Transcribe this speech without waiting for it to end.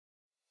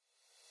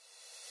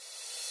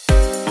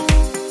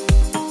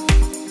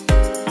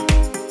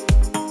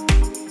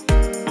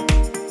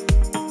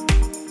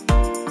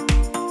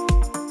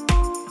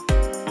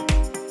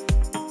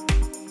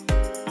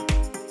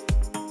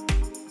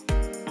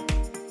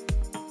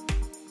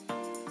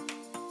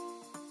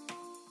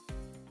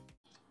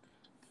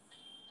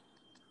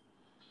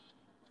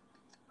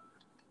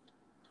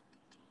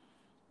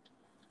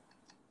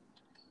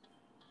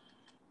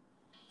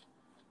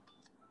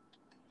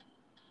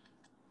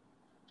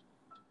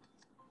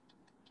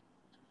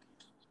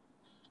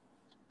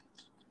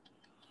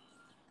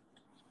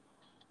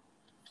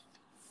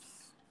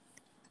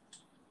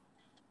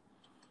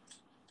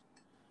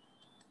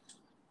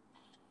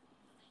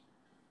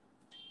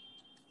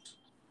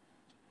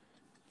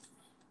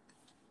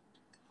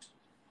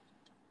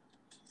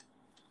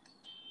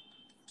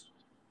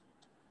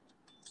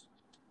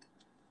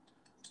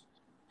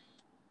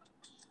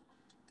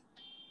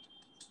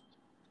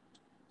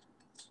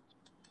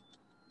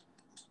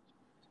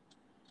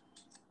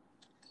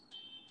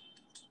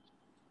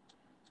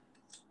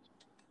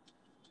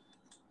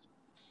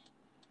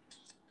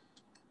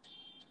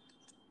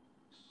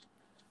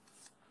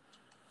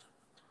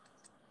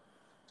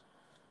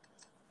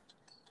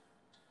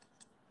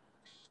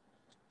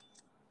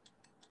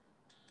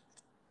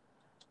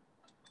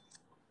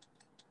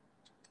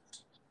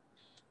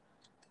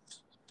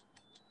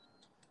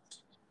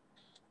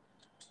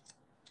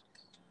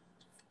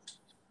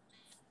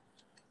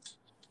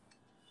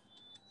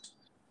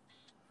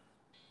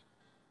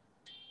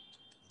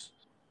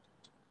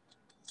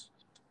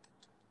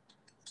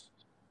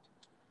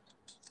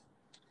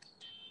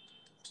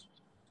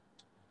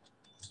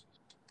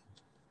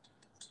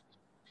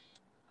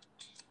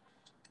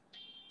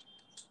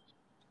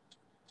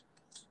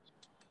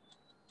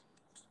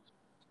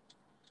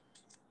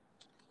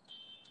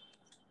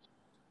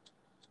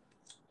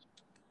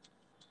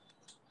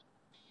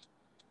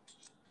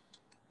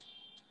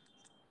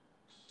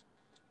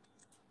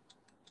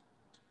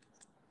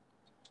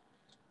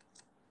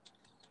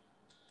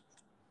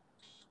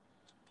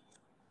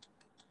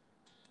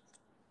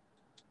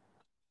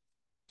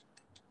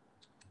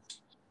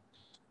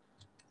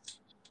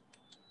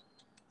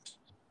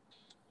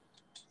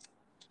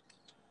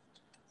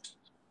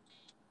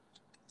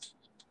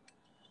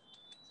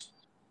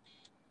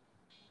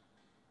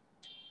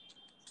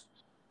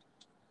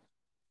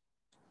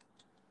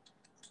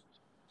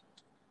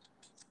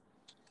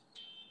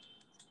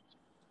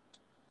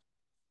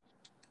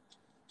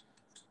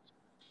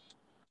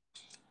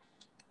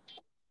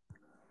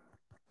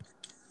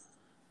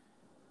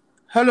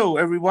Hello,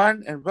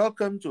 everyone, and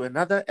welcome to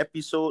another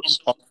episode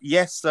of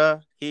Yes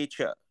Sir, Hey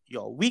Sir,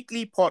 your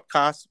weekly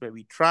podcast where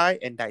we try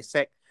and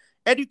dissect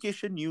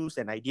education news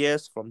and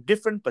ideas from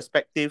different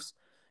perspectives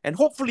and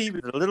hopefully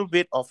with a little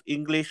bit of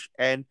English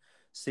and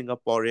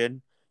Singaporean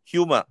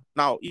humor.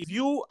 Now, if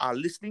you are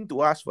listening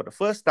to us for the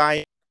first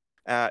time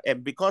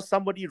and because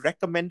somebody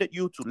recommended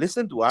you to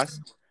listen to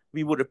us,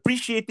 we would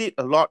appreciate it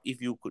a lot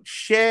if you could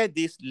share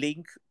this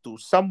link to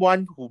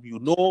someone whom you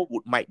know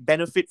would might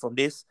benefit from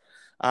this,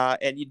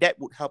 and that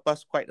would help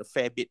us quite a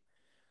fair bit.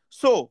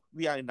 So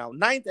we are in our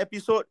ninth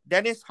episode.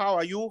 Dennis, how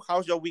are you?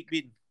 How's your week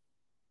been?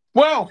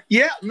 Well,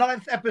 yeah,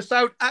 ninth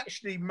episode.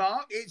 Actually,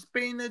 Mark, it's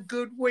been a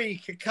good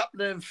week. A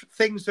couple of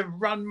things have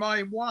run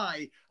my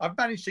way. I've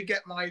managed to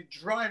get my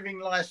driving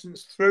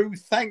license through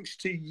thanks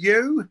to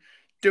you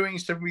doing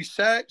some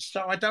research,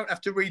 so I don't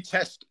have to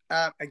retest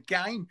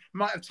again.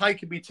 Might have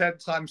taken me 10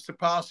 times to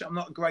pass it. I'm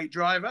not a great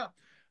driver.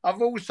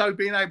 I've also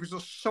been able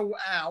to sort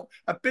out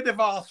a bit of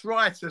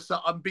arthritis that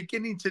I'm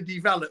beginning to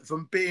develop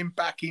from being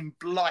back in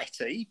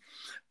Blighty,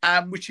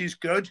 which is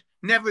good.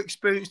 Never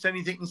experienced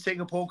anything in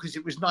Singapore because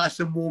it was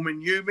nice and warm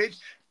and humid.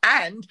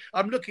 And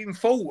I'm looking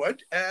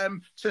forward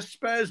to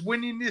Spurs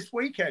winning this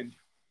weekend.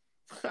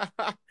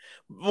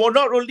 Well,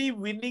 not only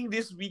winning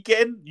this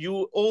weekend,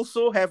 you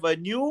also have a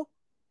new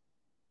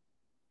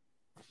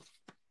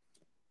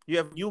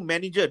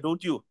manager,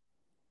 don't you?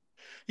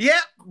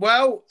 Yeah,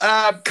 well,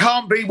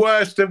 can't be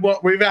worse than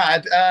what we've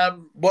had.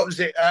 What was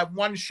it?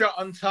 One shot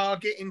on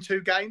target in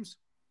 2 games.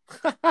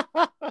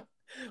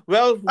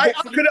 Well, I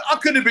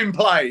could have been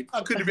played.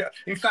 I could have been.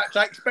 In fact,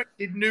 I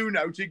expected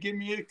Nuno to give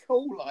me a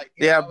call.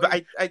 But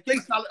I at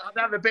least I'd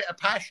have a bit of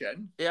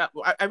passion. Yeah,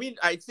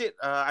 I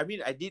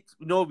did.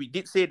 We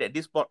did say that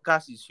this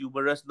podcast is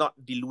humorous, not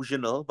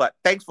delusional. But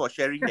thanks for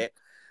sharing that.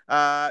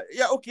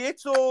 Yeah, okay.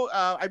 So,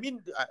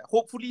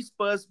 hopefully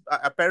Spurs.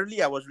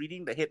 Apparently, I was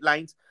reading the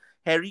headlines.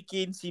 Harry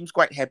Kane seems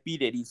quite happy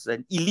that he's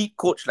an elite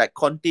coach like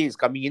Conte is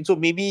coming in. So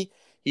maybe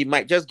he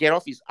might just get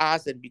off his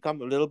ass and become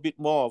a little bit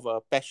more of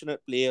a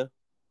passionate player.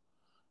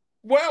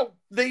 Well,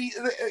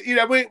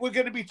 we're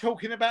going to be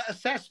talking about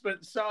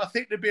assessments, so I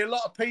think there'll be a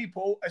lot of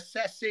people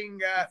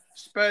assessing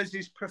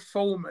Spurs'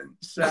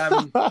 performance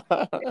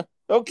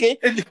okay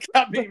in the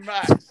coming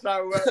match.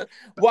 So,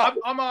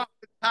 I'm half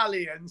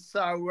Italian,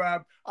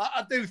 so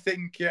I do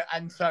think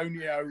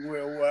Antonio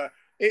will.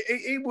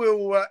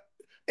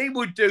 He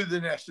would do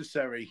the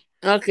necessary.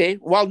 Okay,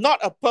 well, not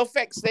a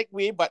perfect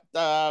segue, but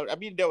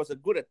there was a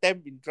good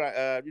attempt in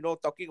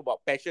talking about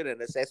passion and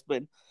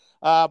assessment.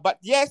 But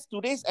yes,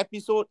 today's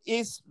episode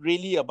is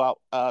really about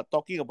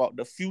talking about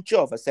the future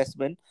of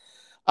assessment.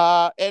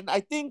 And I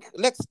think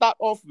let's start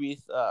off with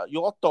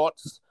your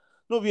thoughts.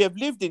 No, you have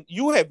lived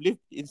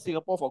in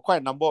Singapore for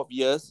quite a number of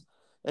years,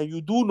 and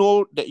you do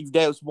know that if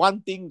there's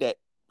one thing that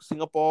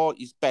Singapore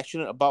is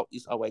passionate about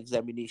is our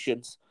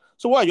examinations.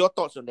 So what are your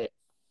thoughts on that?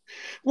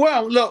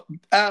 Well, look,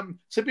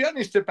 to be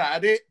honest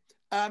about it,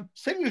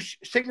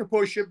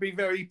 Singapore should be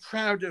very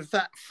proud of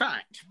that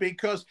fact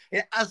because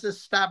it has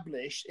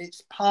established,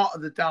 it's part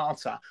of the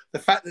data, the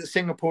fact that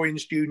Singaporean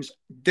students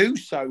do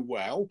so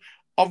well.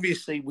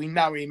 Obviously, we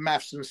know in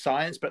maths and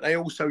science, but they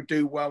also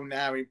do well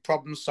now in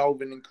problem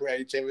solving and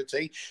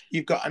creativity.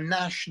 You've got a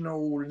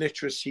national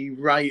literacy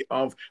rate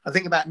of, I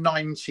think, about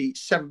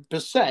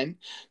 97%.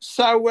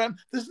 So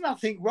there's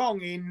nothing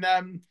wrong in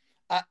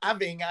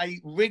having a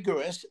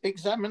rigorous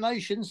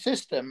examination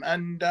system.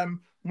 And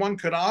one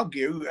could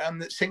argue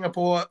that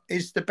Singapore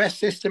is the best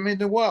system in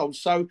the world.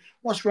 So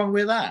what's wrong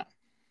with that?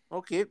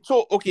 Okay,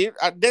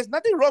 there's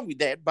nothing wrong with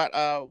that. But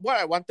what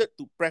I wanted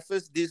to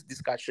preface this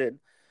discussion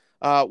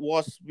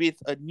was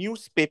with a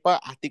newspaper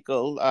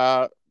article.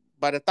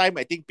 By the time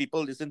I think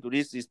people listen to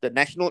this, is the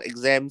national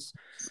exams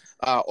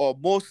or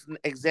most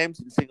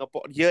exams in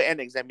Singapore, year-end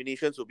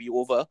examinations will be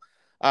over.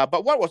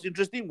 But what was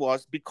interesting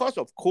was because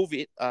of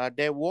COVID,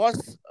 there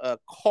was a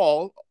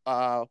call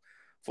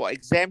for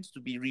exams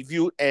to be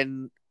reviewed,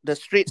 and the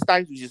Straits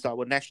Times, which is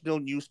our national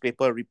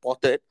newspaper,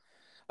 reported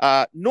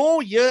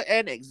no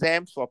year-end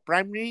exams for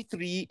primary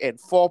 3 and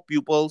 4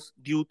 pupils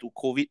due to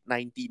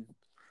COVID-19.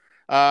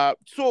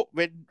 So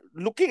when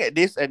looking at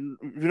this and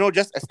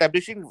just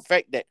establishing the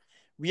fact that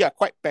we are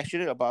quite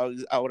passionate about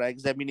our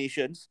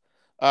examinations,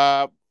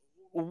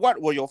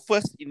 what were your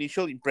first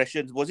initial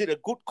impressions? Was it a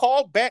good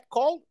call, bad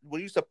call? Were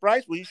you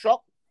surprised? Were you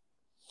shocked?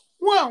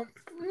 Well,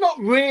 not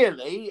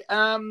really,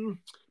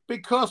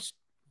 because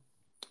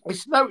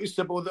it's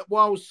noticeable that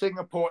while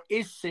Singapore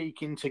is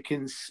seeking to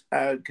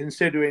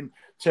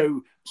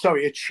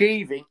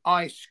achieving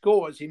high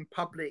scores in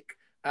public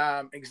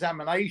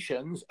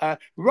examinations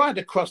right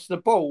across the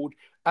board,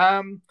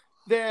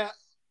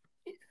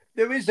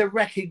 there is a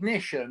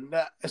recognition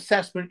that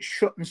assessment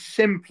shouldn't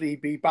simply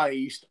be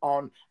based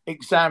on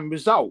exam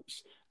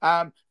results.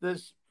 I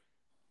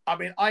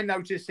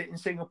noticed it in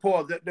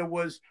Singapore that there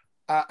was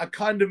a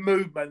kind of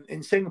movement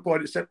in Singapore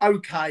that said,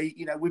 okay,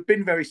 we've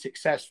been very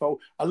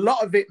successful. A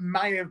lot of it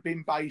may have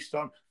been based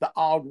on the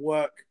hard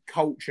work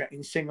culture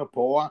in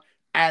Singapore,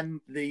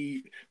 and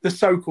the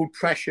so-called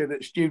pressure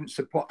that students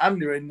are put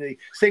under in the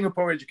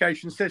Singapore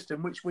education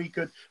system, which we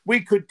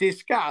could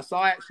discuss.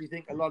 I actually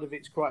think a lot of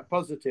it's quite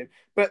positive,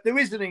 but there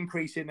is an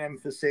increase in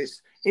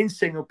emphasis in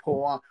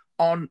Singapore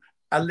on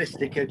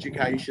holistic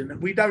education.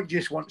 And we don't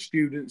just want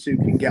students who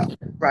can get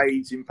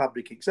grades in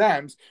public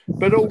exams,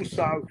 but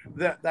also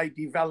that they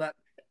develop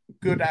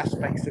good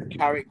aspects of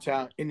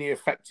character in the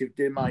affective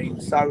domain.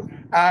 So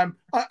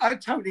I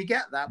totally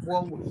get that.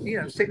 Well,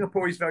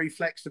 Singapore is very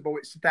flexible,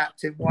 it's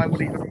adaptive. Why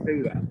would it not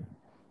do that?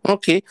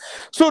 Okay,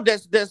 so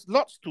there's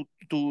lots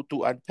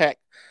to unpack,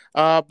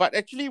 but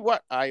actually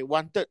what I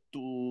wanted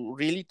to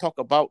really talk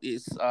about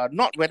is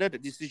not whether the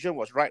decision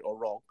was right or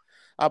wrong,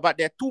 but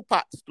there are two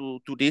parts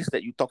to this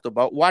that you talked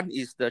about. One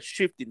is the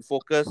shift in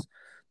focus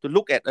to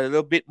look at a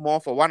little bit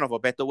more, for one of a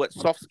better word,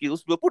 soft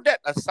skills. We'll put that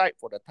aside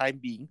for the time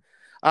being,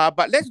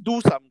 but let's do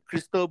some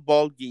crystal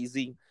ball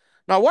gazing.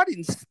 Now, what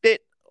instead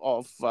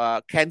of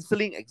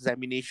cancelling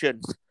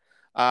examinations,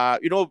 and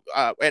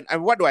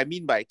what do I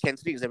mean by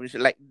cancelling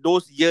examination? Like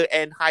those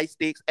year-end high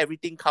stakes,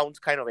 everything counts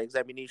kind of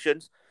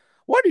examinations.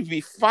 What if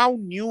we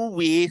found new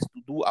ways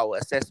to do our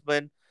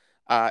assessment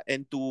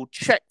and to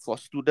check for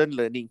student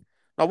learning?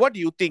 Now, what do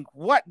you think?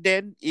 What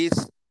then is,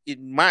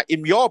 in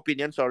your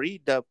opinion,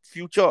 the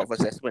future of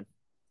assessment?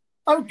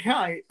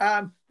 Okay.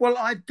 Well,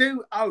 I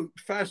do hope,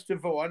 first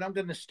of all, and I'm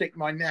going to stick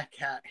my neck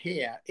out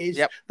here, is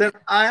that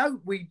I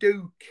hope we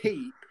do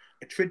keep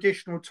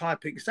traditional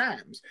type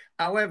exams.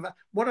 However,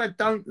 what I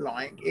don't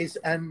like is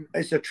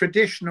a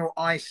traditional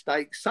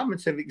I-stakes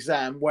summative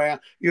exam where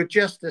you're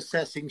just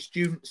assessing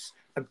students'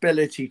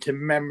 ability to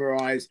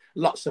memorize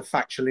lots of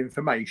factual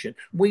information.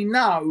 We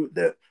know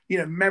that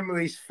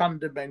memory is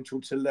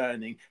fundamental to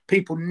learning.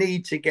 People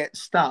need to get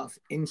stuff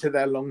into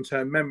their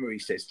long-term memory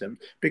system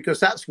because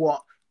that's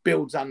what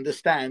builds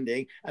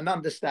understanding, and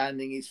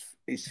understanding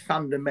is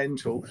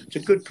fundamental to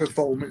good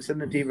performance and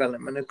the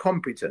development of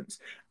competence.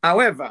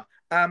 However,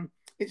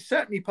 it's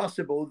certainly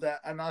possible that,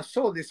 and I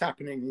saw this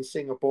happening in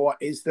Singapore,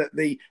 is that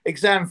the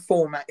exam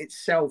format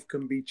itself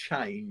can be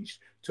changed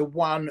to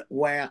one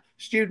where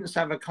students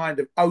have a kind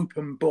of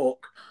open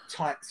book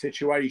type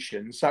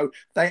situation. So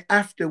they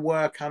have to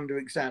work under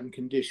exam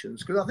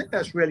conditions, because I think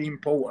that's really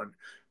important.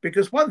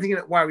 Because one thing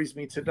that worries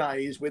me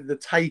today is with the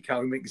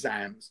take-home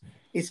exams,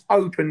 it's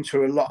open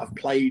to a lot of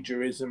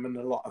plagiarism and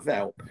a lot of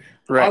help.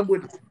 Right. I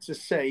would like to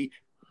see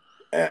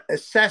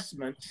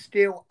assessment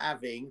still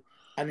having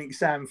an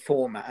exam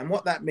format. And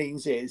what that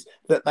means is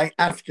that they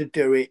have to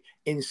do it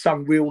in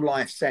some real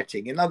life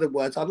setting. In other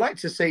words, I'd like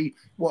to see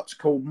what's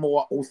called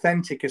more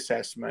authentic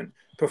assessment,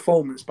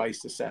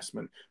 performance-based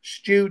assessment,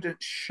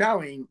 students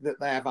showing that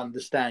they have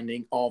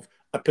understanding of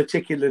a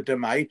particular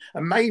domain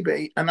and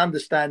maybe an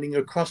understanding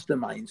across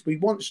domains. We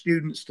want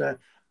students to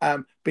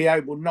be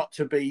able not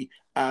to be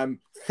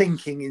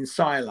thinking in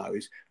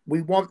silos.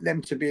 We want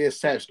them to be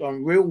assessed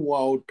on real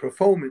world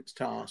performance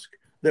tasks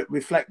that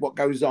reflect what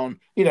goes on,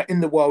 in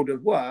the world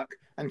of work,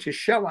 and to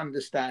show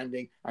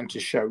understanding and to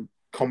show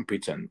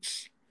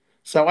competence.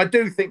 So I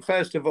do think,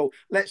 first of all,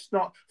 let's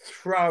not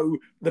throw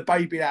the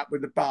baby out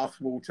with the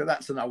bathwater.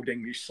 That's an old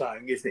English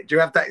saying, isn't it? Do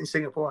you have that in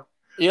Singapore?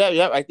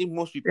 Yeah. I think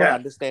most people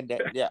understand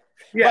that. Yeah.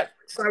 But,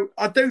 so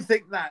I do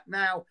think that.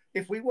 Now,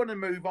 if we want to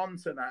move on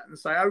to that and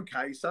say,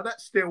 okay, so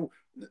that's still,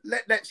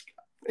 let's,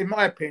 in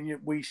my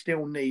opinion, we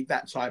still need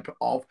that type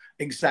of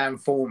exam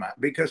format,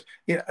 because,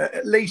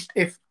 at least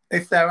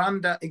if they're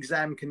under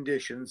exam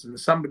conditions and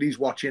somebody's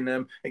watching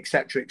them,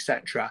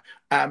 etc.,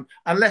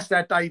 unless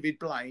they're David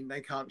Blaine,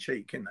 they can't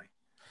cheat, can they?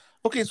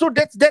 Okay, so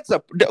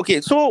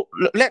So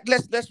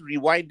let's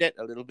rewind that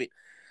a little bit.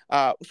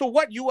 So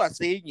what you are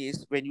saying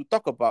is, when you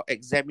talk about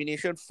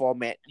examination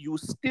format, you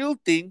still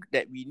think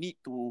that we need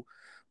to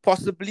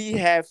possibly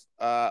have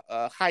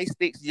a high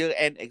stakes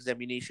year-end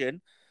examination.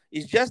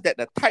 It's just that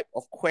the type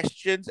of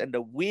questions and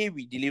the way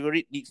we deliver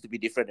it needs to be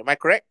different. Am I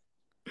correct?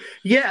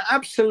 Yeah,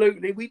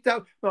 absolutely. We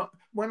don't. Look,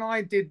 when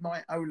I did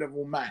my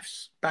O-level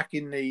maths back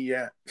in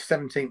the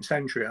 17th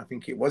century, I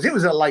think it was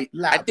a late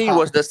lap. I think it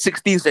was the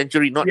 16th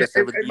century, not the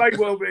 17th. It may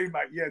well be,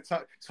 mate. Yeah,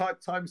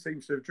 time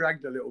seems to have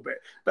dragged a little bit.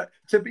 But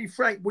to be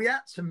frank, we had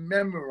to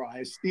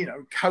memorize,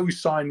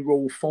 cosine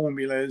rule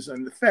formulas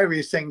and the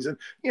various things. And,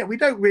 we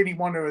don't really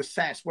want to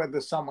assess whether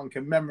someone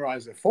can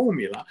memorize a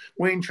formula.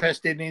 We're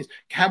interested in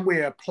can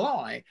we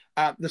apply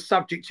the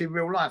subject in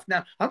real life.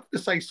 Now, I'm going to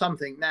say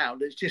something now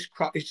that's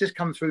just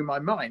come through my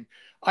mind.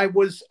 I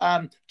was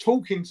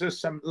talking to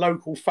some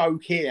local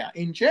folk here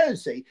in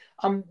Jersey,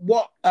 and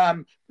what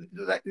some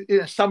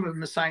of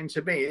them are saying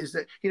to me is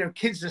that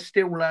kids are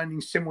still learning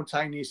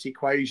simultaneous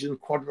equations,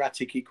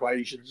 quadratic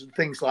equations, and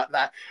things like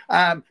that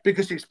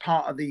because it's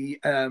part of the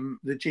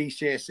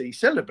GCSE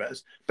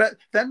syllabus. But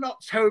they're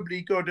not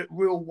terribly good at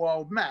real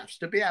world maths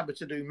to be able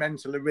to do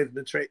mental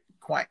arithmetic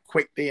quite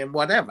quickly and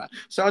whatever.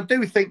 So I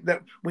do think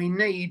that we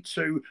need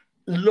to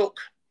look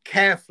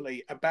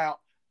carefully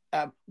about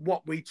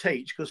what we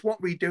teach, because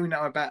what we do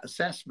know about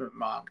assessment,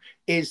 Mark,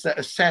 is that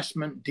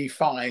assessment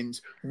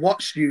defines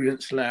what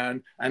students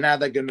learn and how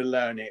they're going to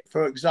learn it.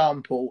 For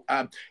example,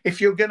 if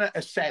you're going to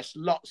assess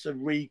lots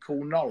of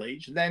recall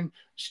knowledge, then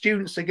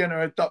students are going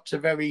to adopt a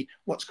very,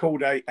 what's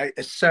called a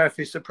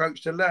surface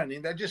approach to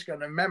learning. They're just going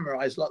to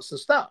memorize lots of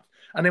stuff.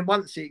 And then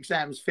once the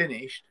exam's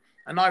finished,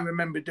 and I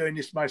remember doing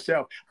this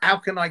myself, how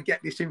can I get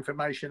this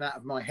information out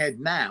of my head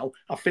now?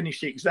 I'll finish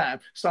the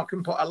exam so I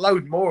can put a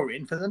load more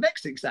in for the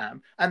next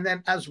exam. And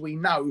then, as we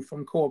know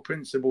from core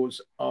principles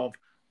of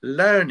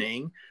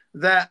learning,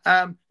 that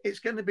it's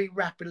going to be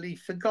rapidly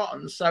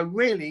forgotten. So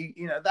really,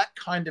 that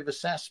kind of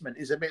assessment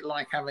is a bit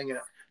like having an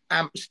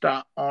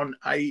hamster on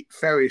a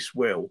Ferris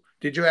wheel.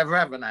 Did you ever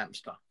have an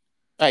hamster?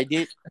 I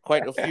did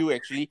quite a few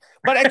actually,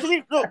 but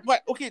actually no.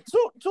 But okay,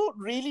 so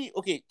really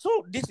okay.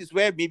 So this is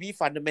where maybe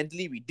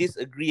fundamentally we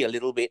disagree a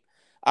little bit.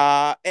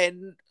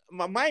 And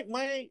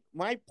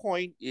my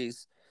point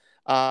is,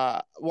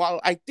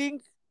 while I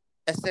think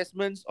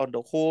assessments on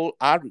the whole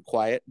are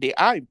required, they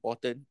are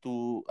important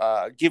to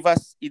give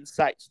us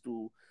insights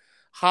to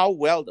how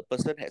well the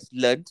person has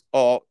learned,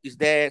 or is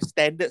there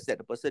standards that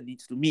the person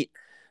needs to meet.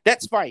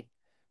 That's fine.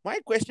 My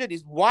question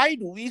is, why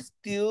do we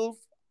still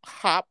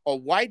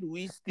why do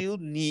we still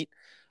need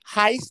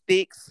high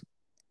stakes,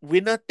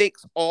 winner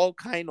takes all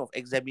kind of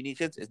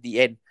examinations at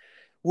the end?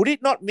 Would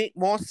it not make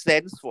more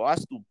sense for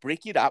us to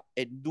break it up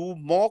and do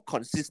more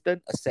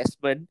consistent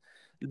assessment,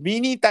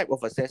 mini type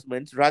of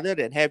assessments, rather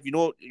than have,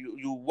 you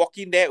walk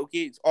in there, okay,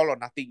 it's all or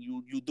nothing.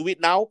 You do it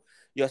now,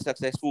 you're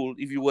successful.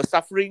 If you were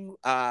suffering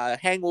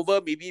hangover,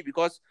 maybe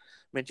because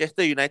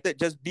Manchester United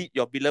just beat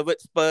your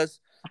beloved Spurs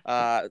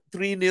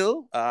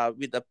 3-0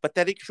 with a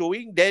pathetic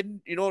showing,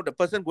 then the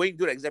person going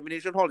to the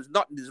examination hall is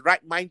not in his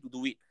right mind to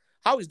do it.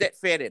 How is that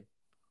fair then?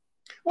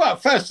 Well,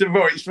 first of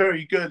all, it's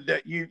very good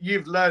that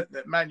you've learned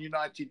that Man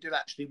United did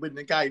actually win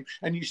the game,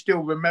 and you still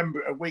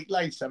remember it a week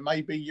later.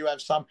 Maybe you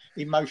have some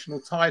emotional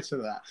tie to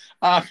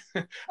that.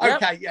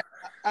 Okay,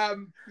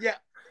 yeah,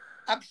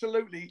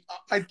 absolutely.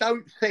 I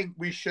don't think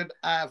we should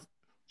have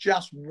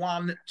just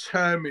one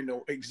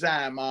terminal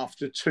exam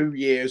after 2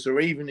 years or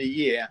even a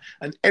year,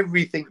 and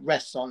everything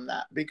rests on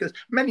that, because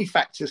many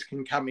factors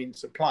can come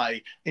into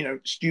play.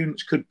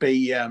 Students could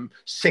be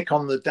sick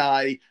on the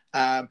day.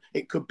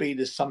 It could be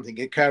there's something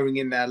occurring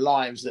in their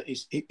lives that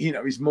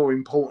is more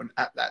important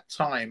at that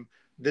time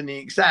than the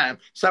exam.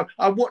 So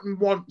I wouldn't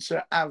want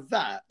to have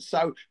that.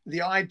 So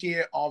the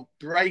idea of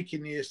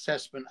breaking the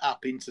assessment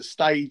up into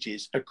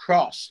stages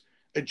across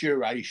a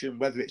duration,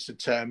 whether it's a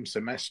term,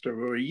 semester,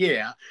 or a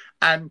year,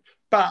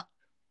 but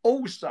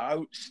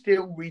also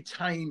still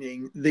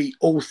retaining the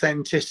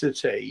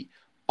authenticity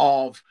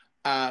of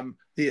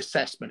the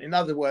assessment. In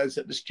other words,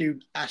 that the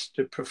student has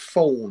to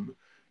perform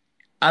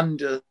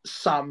under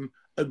some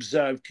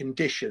observed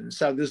conditions.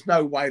 So there's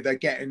no way they're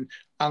getting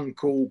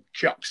Uncle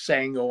Chuck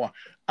Seng or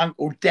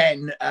Uncle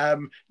Den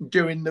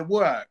doing the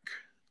work,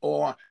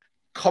 or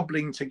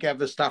cobbling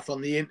together stuff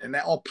on the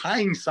internet, or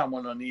paying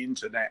someone on the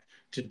internet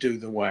to do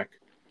the work.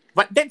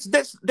 But that's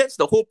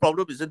the whole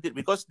problem, isn't it?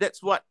 Because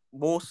that's what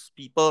most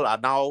people are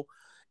now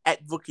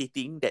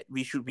advocating, that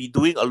we should be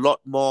doing a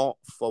lot more,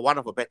 for want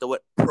of a better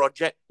word,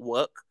 project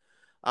work.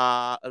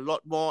 A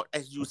lot more,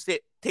 as you said,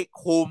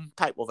 take-home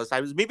type of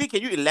assignments. Maybe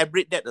can you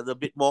elaborate that a little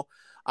bit more?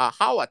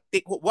 How are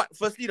take-home?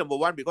 Firstly, number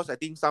one, because I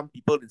think some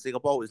people in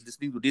Singapore who is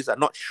listening to this are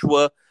not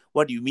sure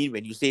what do you mean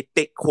when you say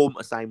take-home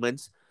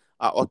assignments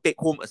or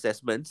take-home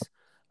assessments.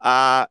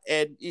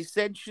 And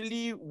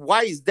essentially,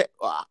 why is that?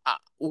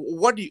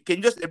 Can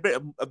you just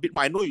elaborate a bit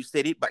more? I know you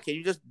said it, but can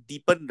you just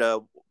deepen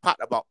the part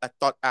about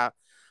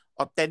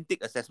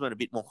authentic assessment a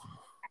bit more?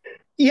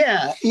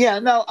 Yeah.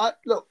 No,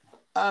 look,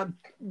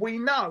 we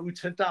know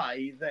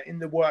today that in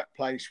the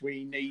workplace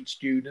we need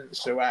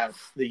students who have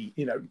the,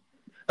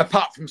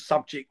 apart from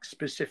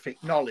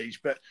subject-specific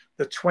knowledge, but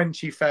the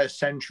 21st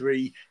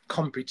century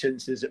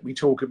competences that we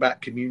talk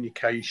about: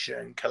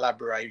 communication,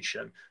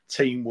 collaboration,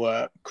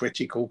 teamwork,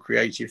 critical,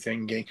 creative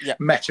thinking,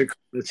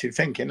 metacognitive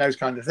thinking, those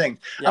kind of things.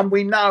 Yeah. And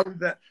we know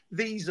that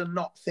these are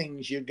not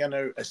things you're going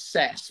to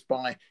assess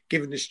by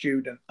giving the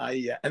student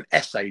an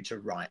essay to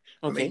write.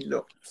 Okay. I mean,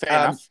 look,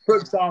 for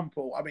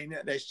example,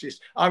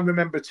 I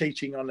remember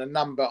teaching on a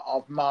number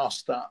of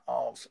Master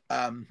of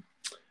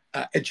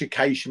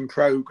education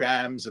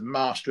programs and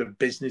Master of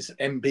Business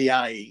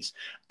MBAs,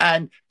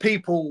 and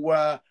people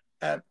were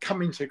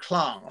coming to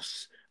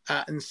class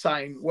and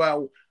saying,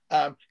 well,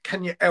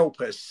 can you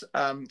help us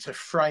to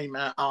frame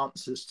our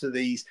answers to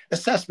these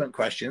assessment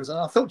questions? And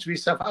I thought to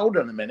myself, hold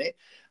on a minute,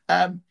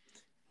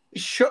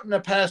 shouldn't a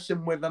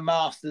person with a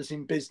master's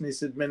in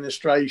business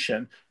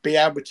administration be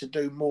able to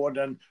do more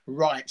than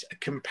write a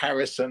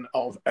comparison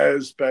of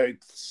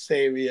Erzberg's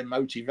theory of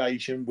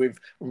motivation with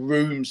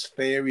Room's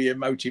theory of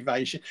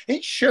motivation?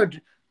 It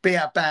should be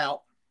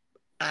about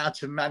how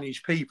to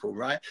manage people,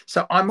 right?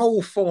 So I'm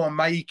all for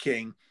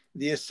making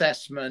the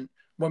assessment,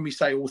 when we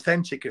say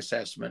authentic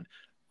assessment,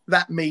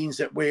 that means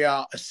that we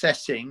are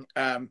assessing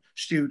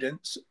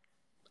students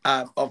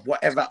of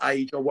whatever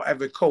age or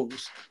whatever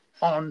course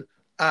on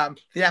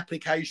the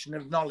application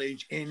of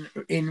knowledge in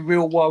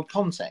real world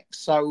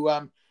context.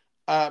 So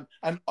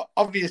and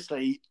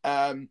obviously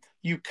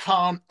you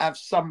can't have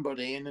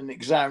somebody in an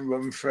exam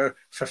room for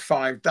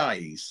 5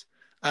 days.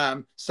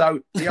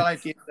 So the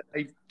idea that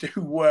they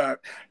do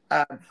work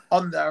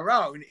on their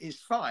own is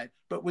fine,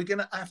 but we're going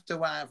to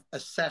have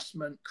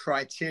assessment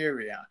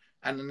criteria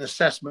and an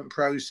assessment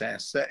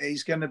process that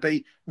is going to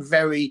be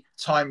very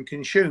time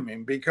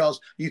consuming, because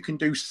you can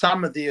do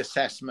some of the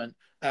assessment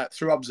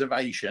through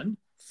observation,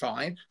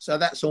 fine. So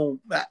that's all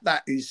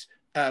that is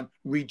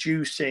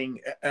reducing,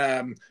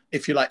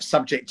 if you like,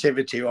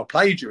 subjectivity or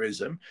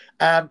plagiarism.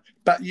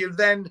 But you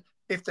then,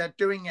 if they're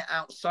doing it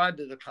outside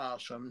of the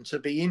classroom, to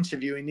be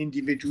interviewing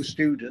individual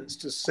students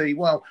to see,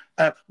 well,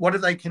 what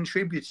have they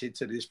contributed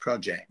to this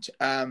project?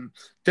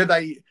 Do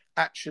they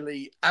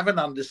actually have an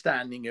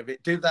understanding of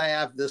it? Do they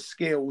have the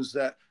skills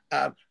that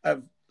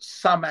have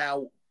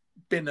somehow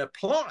been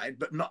applied,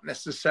 but not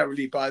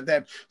necessarily by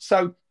them?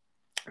 So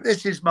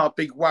this is my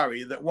big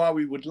worry, that while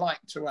we would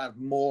like to have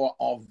more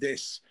of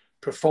this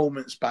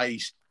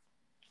performance-based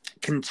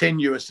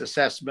continuous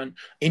assessment,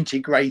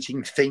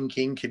 integrating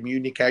thinking,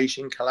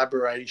 communication,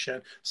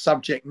 collaboration,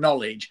 subject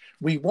knowledge,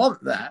 we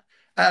want that.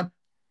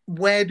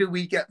 Where do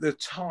we get the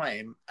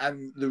time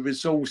and the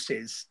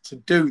resources to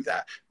do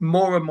that?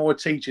 More and more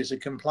teachers are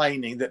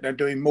complaining that they're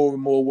doing more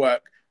and more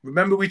work.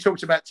 Remember, we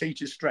talked about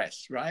teacher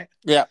stress, right?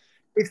 Yeah.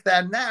 If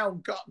they're now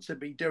got to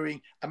be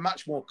doing a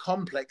much more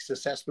complex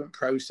assessment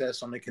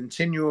process on a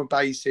continual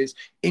basis,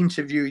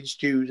 interviewing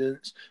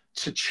students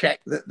to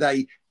check that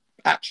they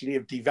actually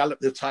have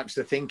developed the types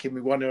of thinking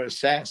we want to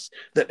assess,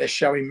 that they're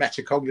showing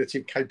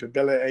metacognitive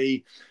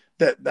capability,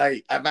 that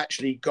they have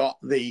actually got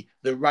the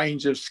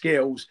range of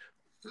skills.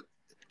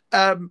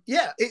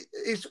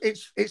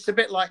 It's a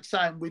bit like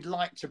saying we'd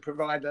like to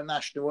provide a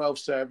national health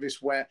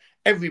service where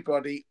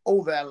everybody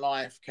all their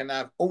life can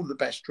have all the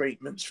best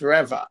treatments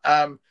forever.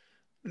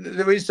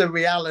 There is a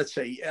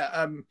reality.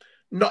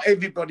 Not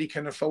everybody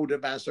can afford a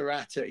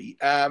Maserati.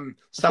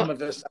 Some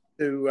of us have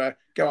to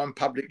go on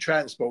public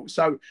transport.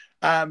 So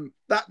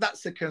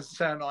that's the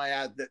concern I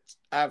had, that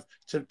have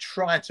to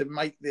try to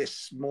make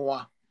this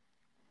more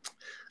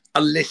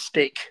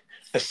holistic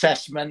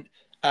assessment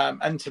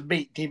and to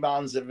meet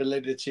demands of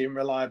validity and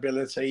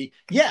reliability.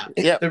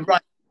 It's the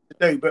right thing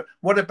to do. But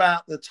what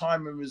about the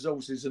time and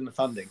resources and the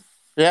funding?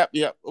 Yeah.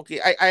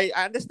 Okay, I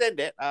understand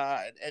that.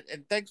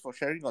 And thanks for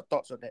sharing your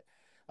thoughts on that.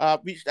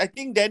 Which I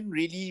think then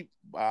really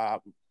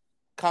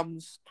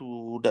comes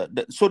to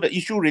the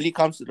issue really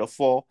comes to the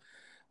fore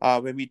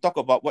when we talk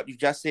about what you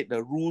just said,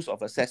 the rules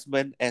of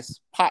assessment as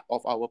part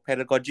of our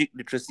pedagogic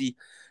literacy.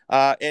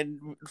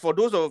 And for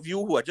those of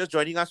you who are just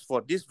joining us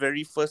for this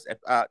very first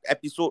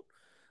episode,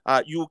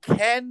 you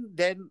can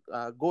then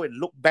go and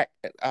look back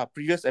at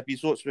previous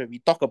episodes where we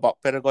talk about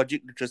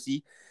pedagogic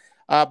literacy.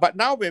 But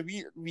now when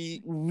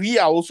we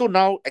are also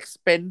now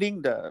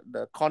expanding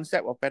the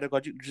concept of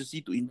pedagogic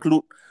literacy to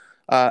include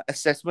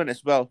assessment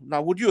as well.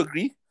 Now, would you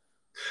agree?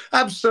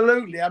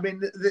 Absolutely. I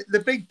mean, the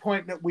big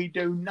point that we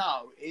do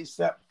know is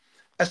that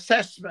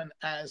assessment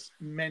has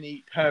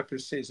many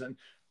purposes. And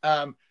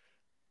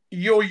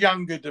you're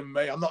younger than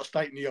me. I'm not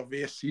stating the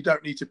obvious. You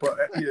don't need to put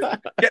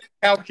get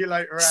a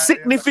calculator out.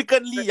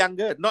 Significantly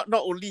younger, not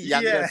only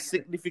younger,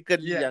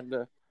 significantly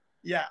younger.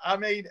 Yeah, I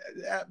mean,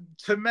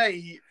 to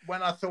me,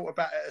 when I thought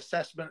about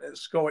assessment at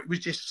school, it was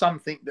just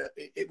something that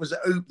it was a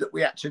hoop that we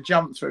had to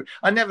jump through.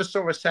 I never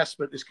saw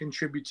assessment as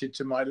contributed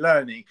to my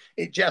learning.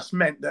 It just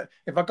meant that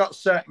if I got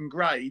certain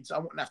grades, I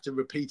wouldn't have to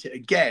repeat it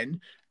again.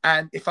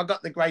 And if I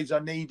got the grades I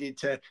needed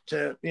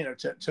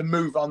to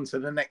move on to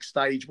the next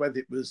stage, whether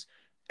it was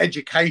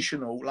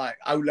educational, like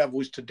O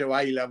levels to do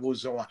A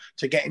levels or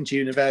to get into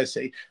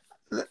university,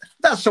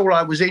 that's all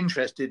I was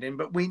interested in.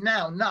 But we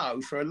now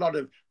know, for a lot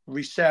of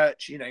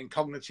research, in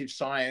cognitive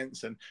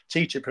science and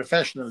teacher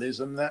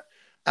professionalism, that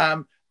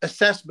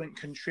assessment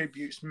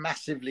contributes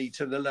massively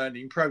to the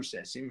learning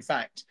process. In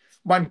fact,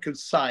 one could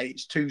say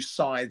it's two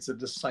sides of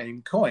the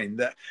same coin,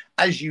 that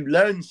as you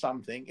learn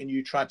something and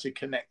you try to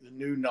connect the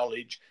new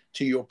knowledge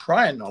to your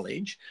prior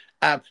knowledge,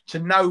 to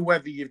know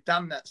whether you've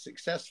done that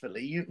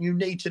successfully, you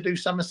need to do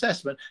some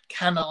assessment.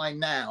 Can I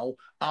now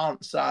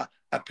answer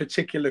a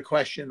particular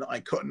question that I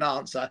couldn't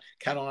answer?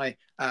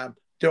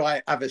 Do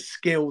I have a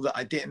skill that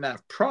I didn't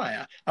have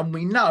prior? And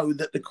we know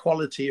that the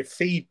quality of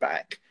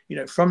feedback,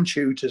 from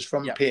tutors,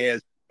 from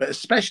peers, but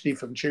especially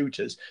from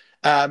tutors,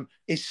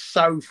 is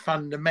so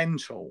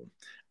fundamental,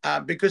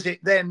 because it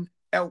then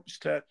helps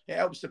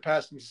the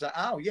person to say,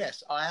 oh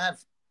yes,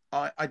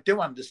 I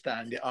do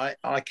understand it.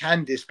 I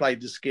can display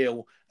the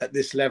skill at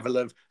this level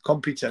of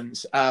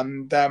competence,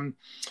 and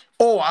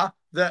or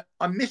that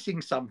I'm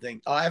missing something.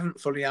 I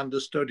haven't fully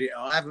understood it.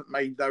 I haven't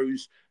made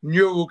those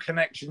neural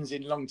connections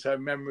in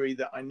long-term memory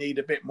that I need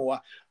a bit more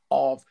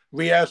of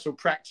rehearsal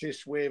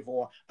practice with,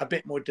 or a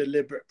bit more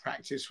deliberate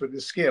practice with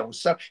the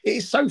skills. So it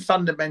is so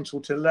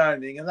fundamental to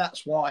learning. And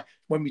that's why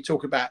when we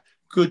talk about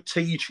good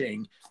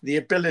teaching, the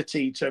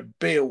ability to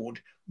build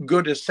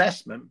good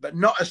assessment, but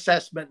not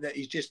assessment that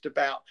is just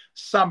about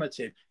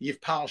summative,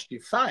 you've passed,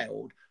 you've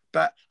failed,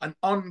 but an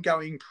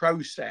ongoing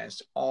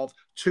process of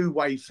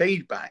two-way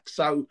feedback.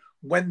 So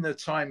when the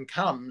time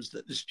comes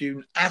that the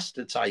student has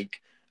to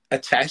take a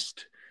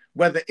test,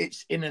 whether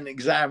it's in an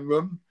exam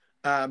room,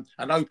 an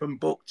open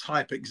book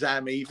type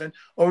exam even,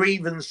 or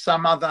even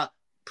some other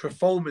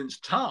performance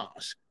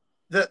task,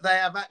 that they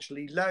have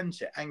actually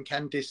learnt it and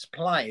can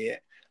display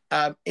it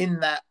in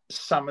that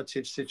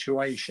summative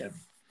situation.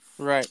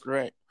 Right,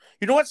 right.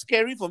 You know what's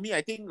scary for me?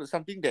 I think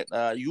something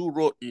that you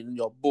wrote in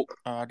your book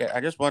that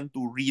I just want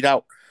to read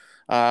out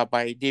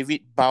by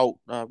David Bout,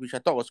 which I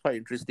thought was quite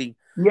interesting.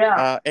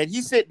 Yeah. And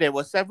he said there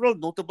were several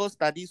notable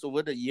studies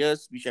over the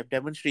years which have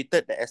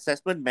demonstrated that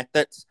assessment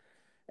methods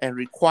and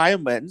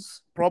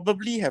requirements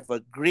probably have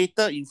a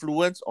greater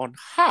influence on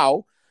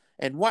how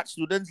and what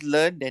students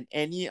learn than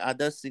any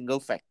other single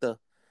factor.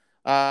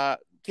 Can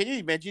you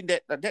imagine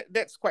that?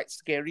 That's quite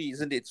scary,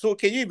 isn't it? So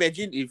can you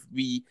imagine if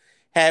we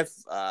have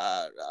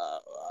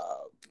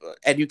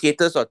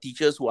educators or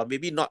teachers who are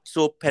maybe not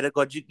so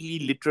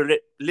pedagogically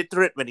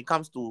literate when it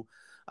comes to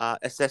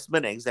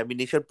assessment and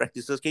examination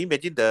practices? Can you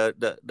imagine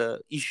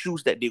the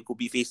issues that they could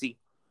be facing?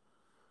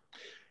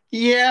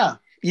 Yeah.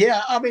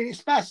 I mean,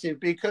 it's massive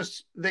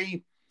because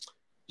the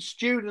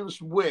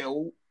students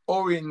will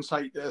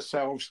orientate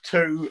themselves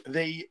to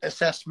the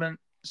assessment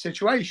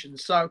situation.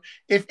 So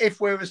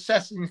if we're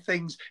assessing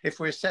things, if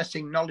we're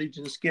assessing knowledge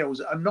and skills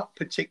that are not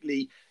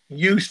particularly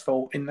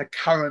useful in the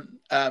current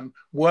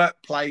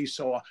workplace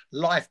or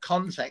life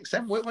context,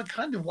 then we're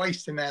kind of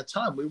wasting our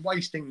time. We're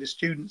wasting the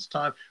students'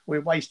 time.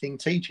 We're wasting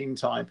teaching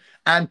time.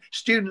 And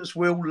students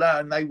will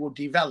learn, they will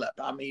develop.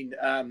 I mean,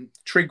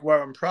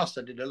 Trigwer and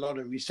Prosser did a lot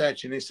of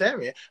research in this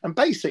area. And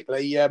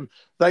basically,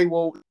 they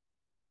will,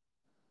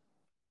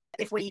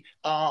 if we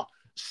are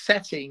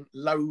setting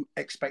low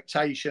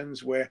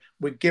expectations, where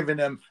we're giving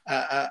them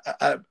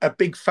a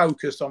big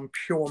focus on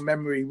pure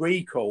memory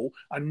recall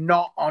and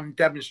not on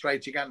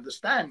demonstrating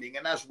understanding.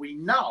 And as we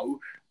know,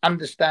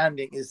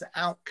 understanding is the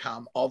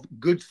outcome of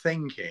good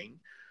thinking,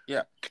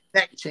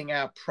 connecting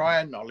our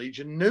prior knowledge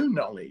and new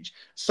knowledge.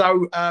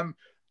 So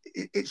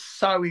it's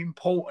so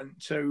important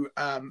to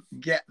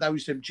get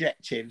those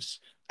objectives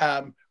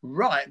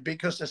right,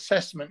 because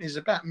assessment is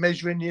about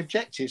measuring the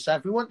objectives. So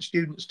if we want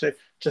students to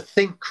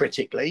think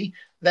critically,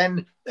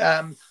 then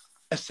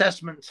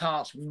assessment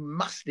tasks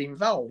must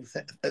involve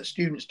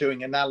students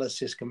doing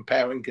analysis,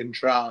 compare and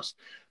contrast,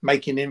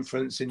 making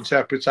inference,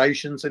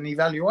 interpretations and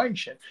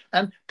evaluation,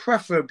 and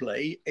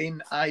preferably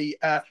in a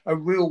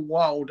real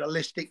world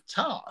holistic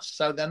task.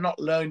 So they're not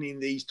learning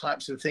these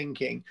types of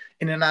thinking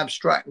in an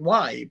abstract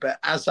way, but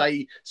as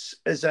a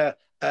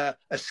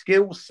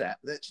skill set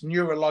that's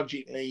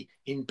neurologically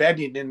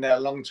embedded in their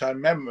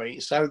long-term memory.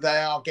 So they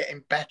are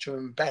getting better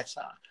and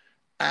better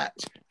at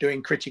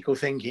doing critical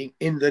thinking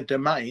in the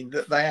domain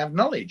that they have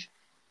knowledge.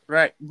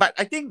 Right. But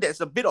I think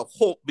there's a bit of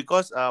hope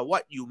because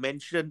what you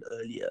mentioned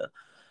earlier,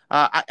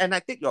 and I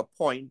take your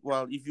point,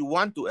 well, if you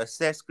want to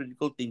assess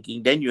critical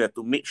thinking, then you have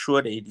to make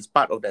sure that it is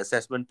part of the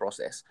assessment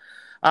process.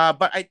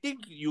 But I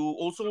think you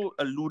also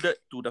alluded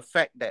to the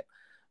fact that,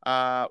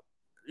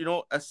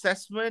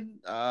 assessment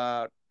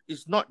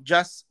is not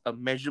just a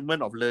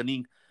measurement of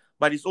learning,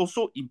 but it's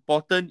also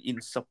important in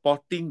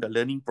supporting the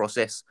learning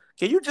process.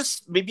 Can you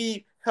just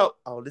maybe help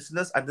our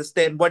listeners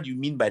understand what you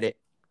mean by that?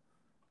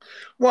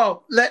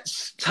 Well,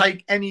 let's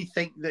take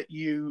anything that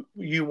you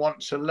want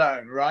to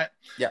learn, right?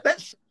 Yeah.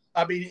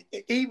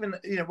 Even,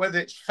 whether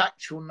it's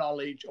factual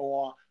knowledge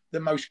or the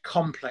most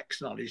complex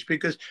knowledge,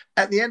 because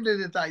at the end of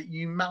the day,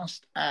 you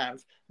must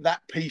have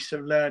that piece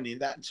of learning,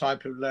 that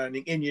type of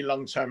learning in your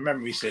long-term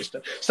memory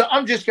system. So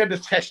I'm just going to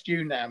test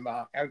you now,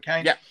 Mark,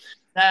 okay? Yeah.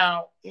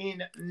 Now,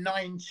 in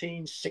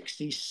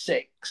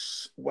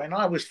 1966, when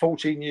I was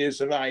 14 years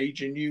of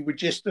age and you were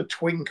just a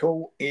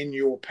twinkle in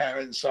your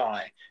parents'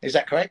 eye, is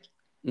that correct?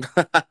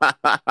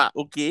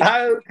 Okay.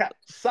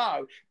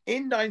 So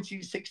in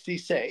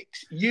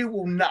 1966, you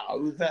will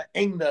know that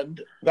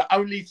England, the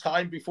only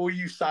time, before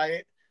you say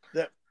it,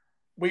 that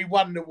we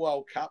won the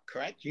World Cup,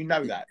 correct? You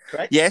know that,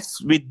 correct?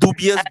 Yes, with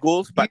dubious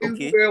goals, but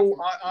okay.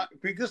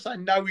 Because I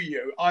know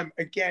you, I'm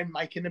again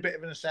making a bit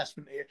of an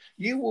assessment here.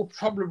 You will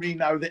probably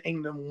know that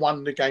England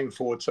won the game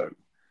 4-2.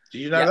 Do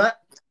you know that?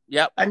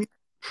 Yeah. And you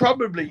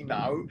probably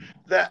know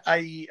that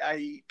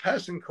a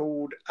person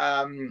called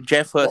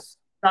Geoff Hurst.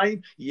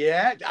 Name?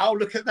 Yeah. Oh,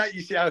 look at that.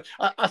 You see, I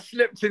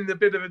slipped in the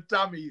bit of a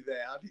dummy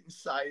there. I didn't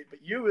say it,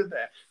 but you were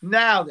there.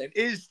 Now then,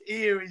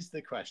 here is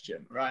the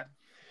question, right?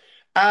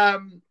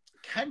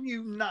 Can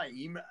you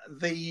name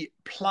the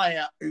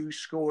player who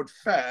scored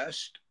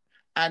first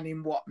and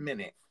in what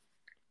minute?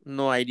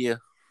 No idea.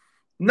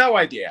 No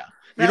idea.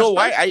 Now, you know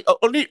why?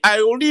 I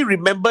only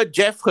remember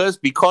Geoff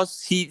Hurst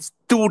because he's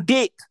to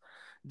date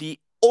the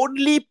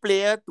only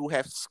player to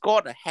have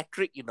scored a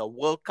hat-trick in a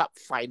World Cup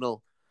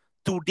final.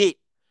 To date.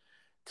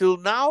 Till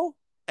now,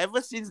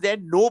 ever since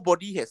then,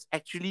 nobody has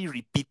actually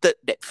repeated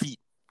that feat.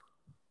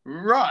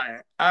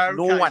 Right. Okay.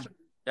 No one.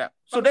 Yeah.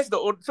 So that's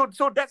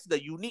the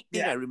unique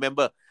thing I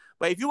remember.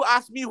 But if you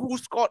ask me who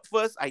scored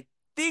first, I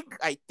think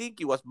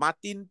it was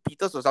Martin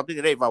Peters or something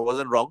like that, if I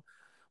wasn't wrong.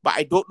 but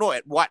I don't know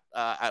at what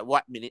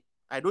minute.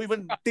 I don't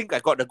even think I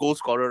got the goal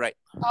scorer right.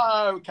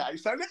 Okay,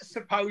 so let's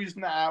suppose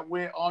now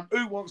we're on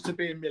Who Wants to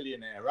Be a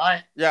Millionaire,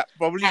 right? Yeah,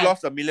 probably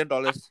lost $1 million.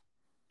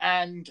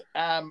 And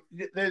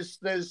there's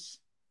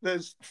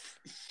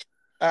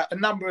a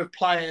number of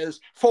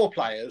players, 4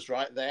 players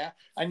right there.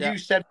 And you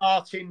said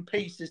Martin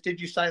Peters, did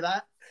you say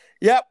that?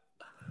 Yep.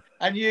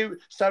 And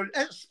so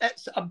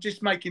let's I'm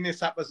just making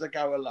this up as I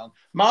go along.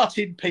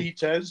 Martin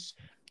Peters,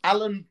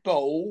 Alan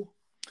Ball,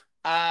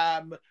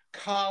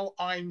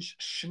 Karl-Heinz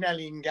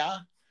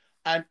Schnellinger,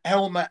 and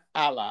Elmer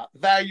Aller.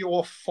 They're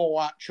your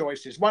 4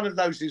 choices. One of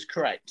those is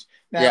correct.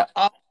 Now,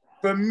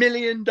 for $1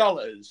 million,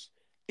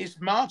 is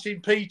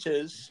Martin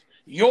Peters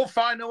your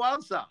final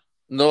answer?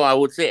 No, I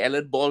would say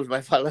Alan Ball is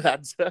my final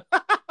answer.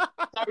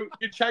 So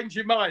you change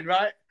your mind,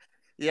 right?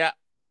 Yeah.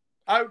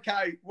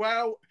 Okay,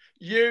 well,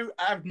 you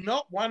have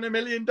not won $1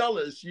 million.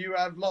 You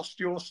have lost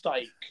your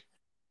stake.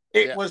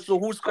 It was so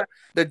who scored?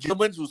 The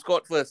Germans who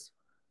scored first.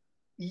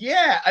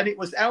 Yeah, and it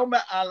was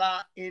Elmer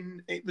Aller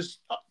it was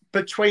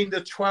between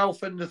the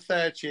 12th and the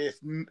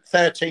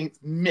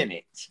 13th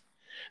minute.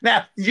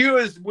 Now,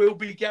 viewers will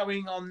be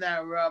going on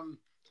their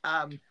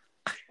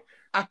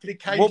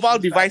application. Mobile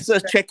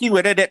devices, checking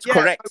whether that's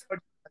correct.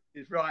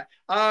 Right.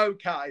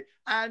 Okay.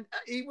 And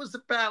he was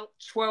about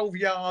 12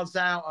 yards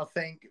out, I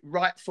think.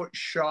 Right foot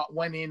shot,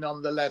 went in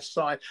on the left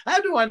side.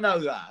 How do I know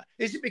that?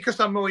 Is it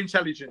because I'm more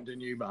intelligent than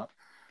you, Mark?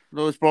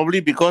 No, it's probably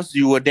because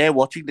you were there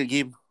watching the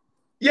game.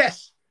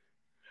 Yes.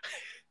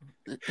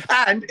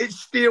 And it's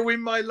still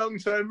in my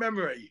long-term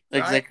memory. Right?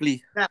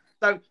 Exactly. Now,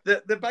 so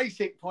the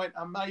basic point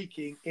I'm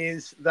making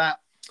is that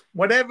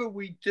whatever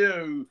we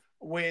do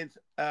with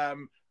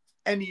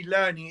any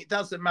learning, it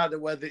doesn't matter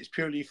whether it's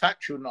purely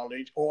factual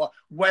knowledge or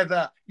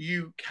whether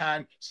you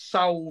can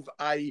solve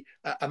a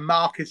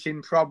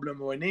marketing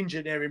problem or an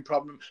engineering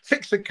problem,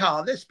 fix a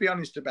car. Let's be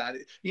honest about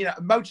it. You know,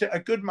 a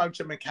good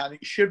motor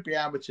mechanic should be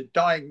able to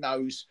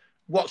diagnose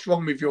what's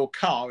wrong with your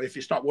car if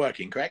it's not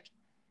working, correct?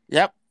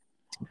 Yep.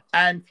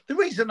 And the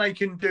reason they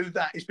can do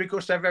that is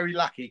because they're very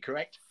lucky,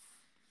 correct?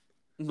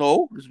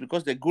 No, it's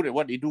because they're good at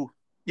what they do.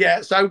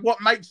 Yeah, so what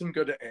makes them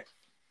good at it?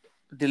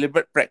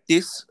 Deliberate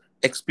practice,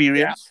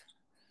 experience.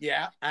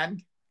 Yeah,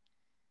 and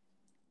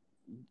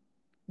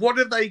what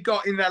have they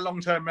got in their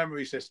long-term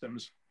memory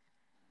systems?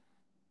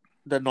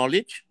 The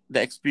knowledge,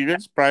 the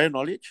experience, prior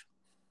knowledge.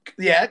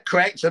 Yeah,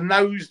 correct. And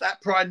that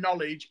prior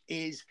knowledge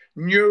is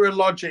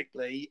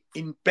neurologically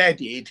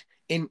embedded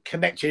in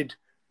connected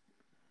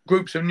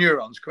groups of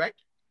neurons,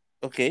 correct?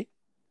 Okay.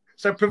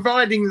 So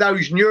providing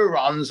those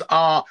neurons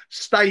are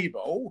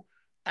stable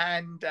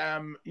and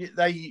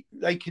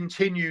they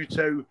continue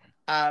to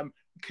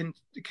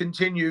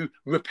continue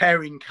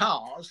repairing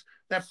cars,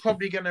 they're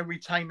probably going to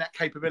retain that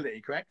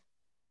capability, correct?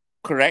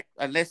 Correct,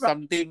 unless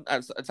some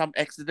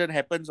accident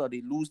happens or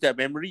they lose their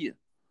memory.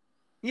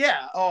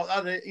 Yeah, or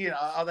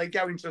are they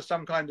going to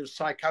some kind of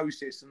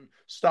psychosis and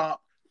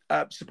start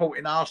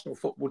supporting Arsenal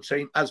football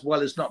team as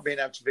well as not being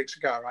able to fix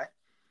a car, right?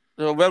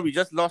 Well, we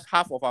just lost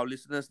half of our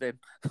listeners then.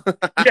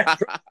 Yeah.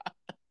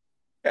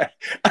 Yeah.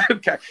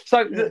 Okay.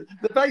 So the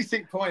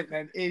basic point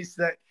then is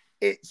that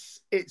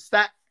it's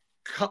that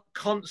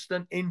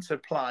constant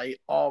interplay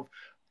of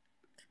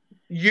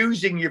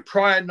using your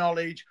prior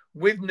knowledge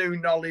with new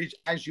knowledge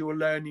as you're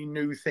learning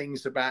new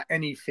things about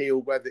any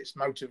field, whether it's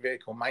motor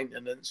vehicle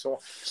maintenance or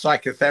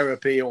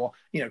psychotherapy or,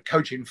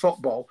 coaching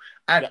football,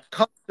 and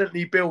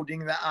constantly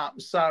building that up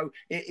so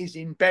it is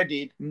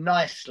embedded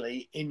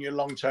nicely in your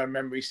long-term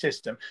memory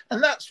system.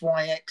 And that's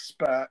why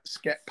experts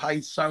get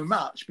paid so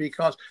much,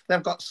 because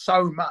they've got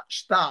so much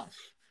stuff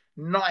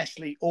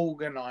nicely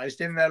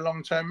organized in their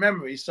long-term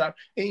memory. So,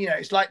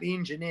 it's like the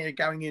engineer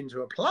going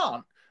into a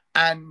plant.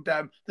 And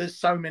there's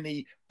so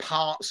many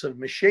parts of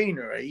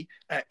machinery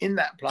in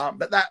that plant,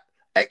 but that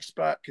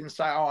expert can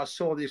say, oh, I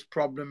saw this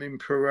problem in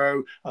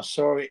Peru, I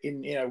saw it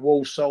in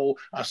Warsaw,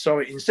 I saw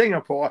it in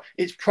Singapore.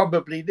 It's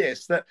probably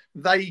this, that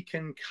they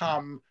can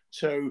come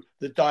to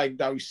the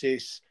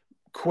diagnosis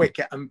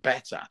quicker and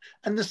better.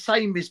 And the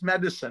same is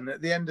medicine.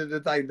 At the end of the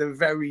day, the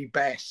very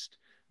best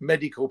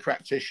medical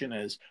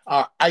practitioners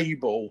are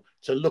able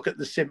to look at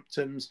the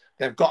symptoms.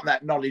 They've got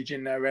that knowledge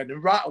in their head,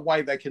 and right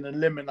away they can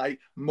eliminate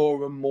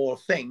more and more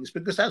things,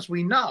 because as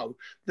we know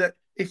that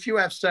if you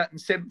have certain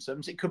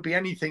symptoms, it could be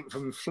anything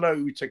from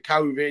flu to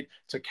COVID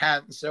to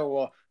cancer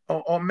or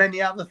many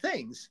other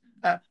things,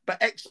 but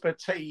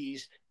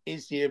expertise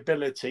is the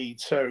ability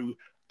to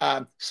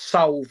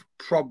solve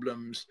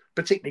problems,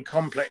 particularly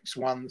complex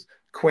ones,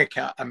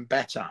 quicker and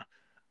better.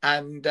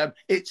 And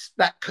it's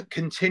that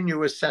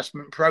continuous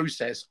assessment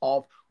process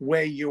of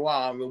where you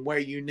are and where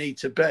you need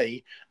to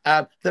be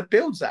that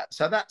builds that.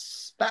 So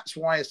that's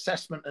why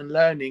assessment and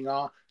learning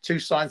are two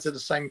sides of the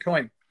same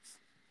coin.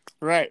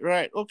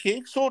 Right.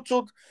 Okay. So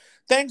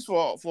thanks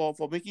for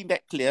making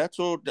that clear.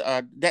 So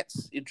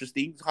that's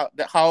interesting.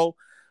 How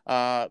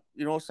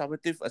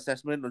summative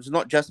assessment does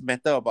not just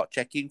matter about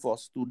checking for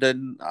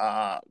student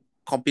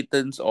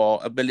competence or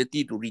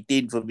ability to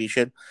retain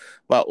information,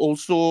 but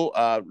also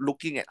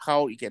looking at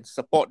how it can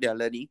support their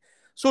learning.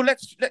 So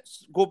let's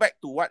go back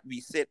to what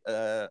we said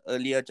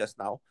earlier just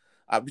now,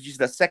 which is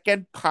the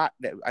second part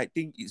that I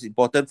think is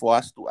important for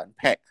us to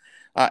unpack.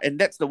 And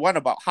that's the one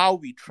about how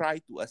we try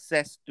to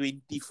assess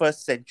 21st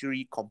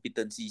century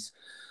competencies.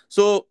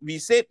 So we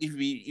said if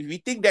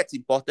we think that's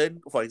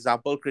important, for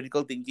example,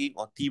 critical thinking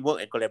or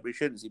teamwork and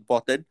collaboration is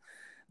important,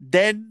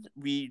 then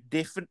we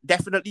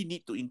definitely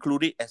need to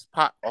include it as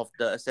part of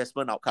the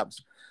assessment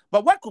outcomes.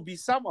 But what could be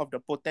some of the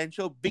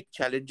potential big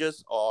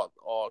challenges or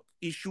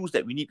issues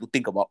that we need to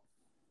think about?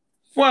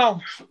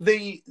 Well,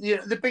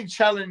 the big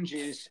challenge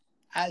is,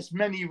 as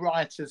many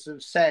writers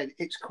have said,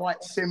 it's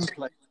quite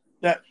simply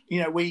that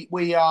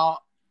we are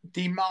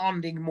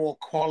demanding more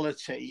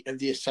quality of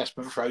the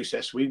assessment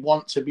process. We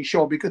want to be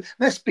sure, because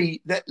let's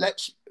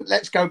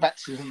go back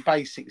to some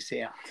basics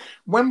here.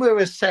 When we're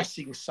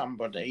assessing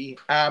somebody,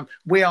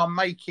 we are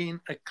making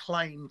a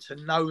claim to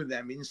know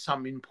them in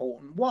some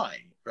important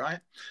way, right?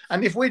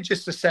 And if we're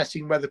just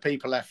assessing whether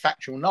people have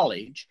factual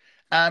knowledge,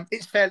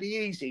 it's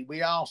fairly easy.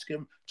 We ask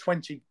them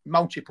 20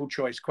 multiple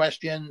choice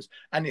questions,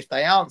 and if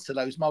they answer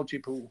those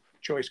multiple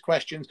choice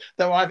questions,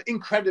 they're either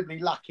incredibly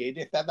lucky, and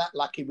if they're that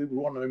lucky, we would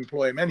want to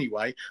employ them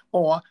anyway,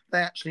 or they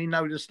actually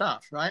know the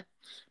stuff, right?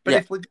 But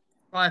if we're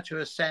trying to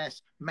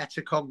assess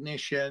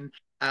metacognition,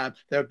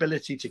 their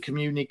ability to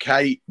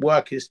communicate,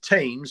 work as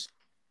teams,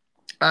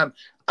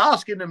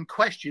 asking them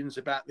questions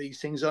about these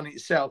things on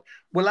itself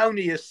will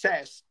only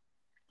assess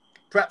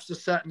perhaps a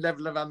certain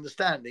level of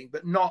understanding,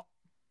 but not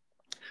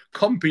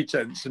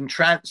competence and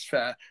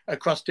transfer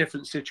across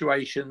different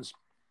situations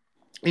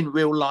in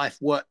real life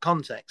work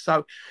context.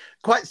 So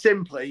quite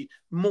simply,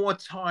 more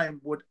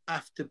time would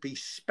have to be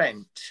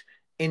spent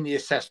in the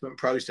assessment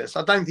process.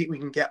 I don't think we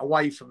can get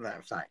away from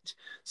that fact.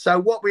 So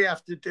what we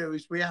have to do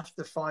is we have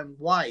to find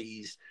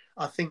ways,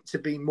 I think, to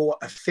be more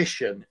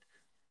efficient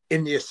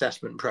in the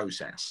assessment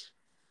process.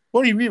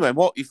 What do you mean by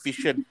more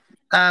efficient?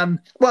 Well,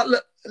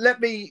 look, let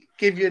me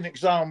give you an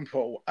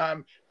example.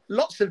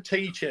 Lots of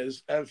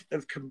teachers have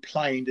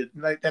complained,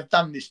 and they've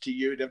done this to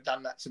you, they've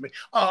done that to me.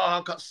 Oh,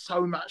 I've got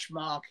so much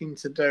marking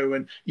to do,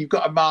 and you've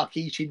got to mark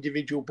each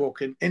individual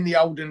book. And in the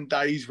olden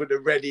days with the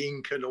red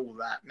ink and all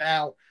that.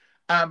 Now,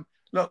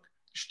 look,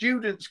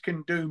 students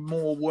can do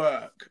more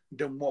work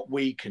than what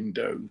we can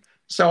do.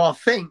 So I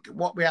think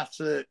what we have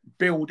to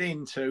build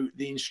into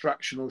the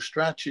instructional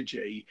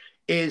strategy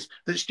is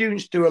that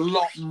students do a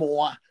lot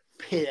more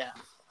peer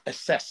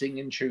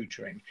assessing and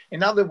tutoring.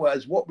 In other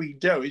words, what we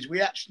do is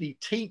we actually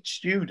teach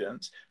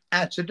students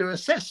how to do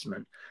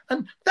assessment.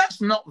 And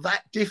that's not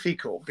that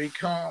difficult,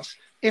 because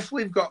if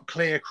we've got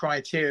clear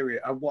criteria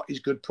of what is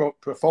good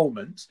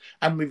performance,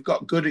 and we've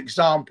got good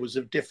examples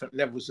of different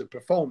levels of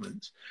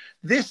performance,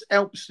 this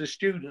helps the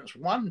students,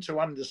 one,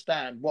 to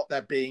understand what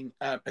they're being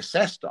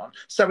assessed on.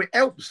 So it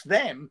helps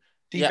them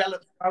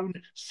develop their own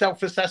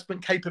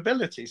self-assessment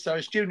capability. So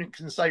a student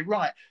can say,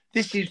 right,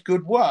 this is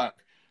good work.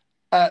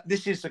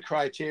 This is the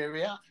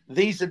criteria.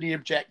 These are the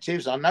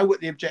objectives. I know what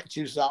the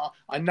objectives are.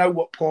 I know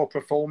what poor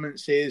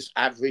performance is,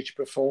 average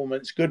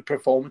performance, good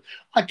performance.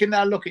 I can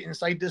now look at it and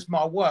say, does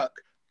my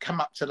work come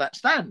up to that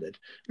standard?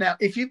 Now,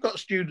 if you've got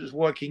students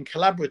working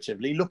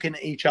collaboratively, looking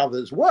at each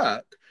other's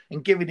work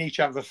and giving each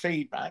other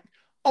feedback,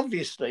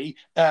 obviously,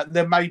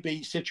 there may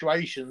be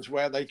situations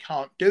where they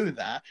can't do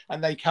that,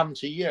 and they come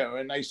to you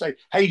and they say,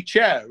 "Hey,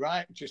 chair,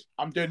 right?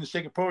 I'm doing the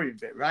Singaporean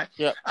bit, right?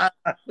 Yeah.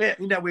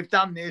 We've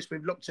done this.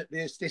 We've looked at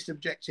this. This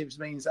objectives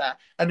means that."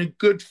 And a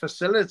good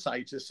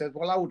facilitator said,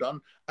 "Well, hold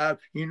on.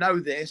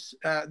 This.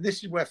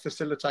 This is where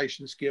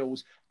facilitation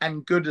skills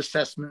and good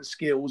assessment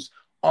skills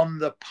on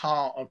the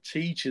part of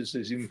teachers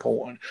is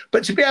important."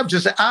 But to be able to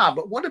say,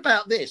 but what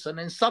about this? And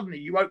then suddenly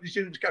you hope the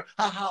students go,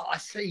 I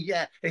see,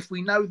 yeah, if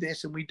we know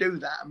this and we do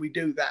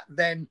that,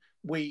 then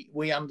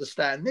we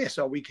understand this,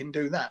 or we can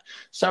do that.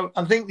 So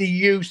I think the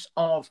use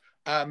of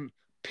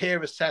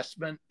peer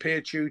assessment,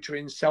 peer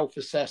tutoring,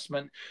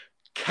 self-assessment,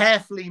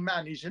 carefully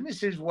managed, and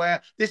this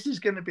is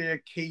going to be a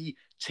key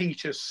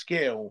teacher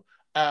skill,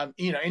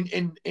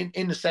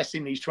 in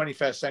assessing these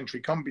 21st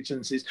century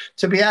competencies,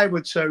 to be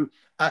able to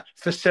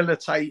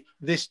facilitate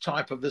this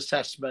type of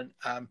assessment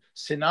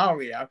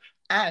scenario,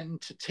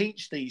 and to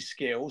teach these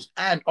skills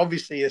and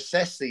obviously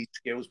assess these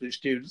skills with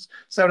students,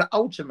 so that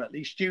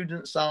ultimately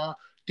students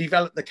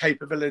develop the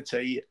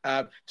capability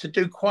to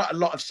do quite a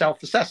lot of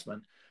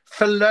self-assessment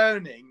for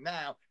learning.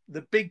 Now,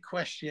 the big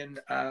question,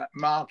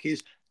 Mark,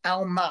 is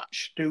how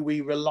much do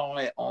we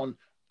rely on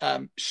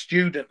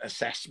student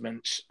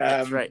assessments?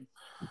 That's right.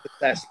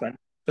 Assessment,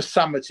 for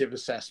summative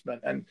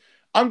assessment. And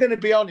I'm going to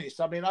be honest,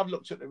 I mean, I've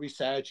looked at the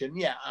research, and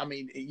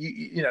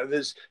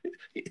there's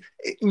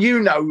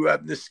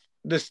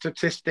the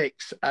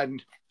statistics,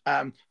 and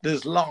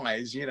there's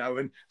lies,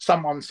 and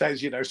someone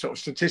says, sort of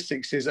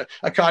statistics is a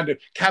kind of,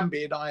 can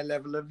be an high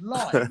level of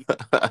lie.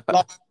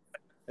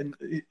 And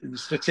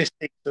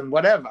statistics and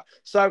whatever.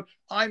 So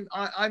I'm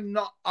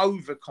not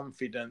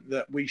overconfident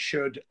that we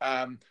should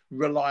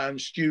rely on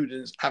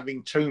students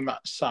having too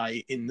much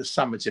say in the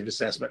summative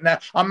assessment. Now,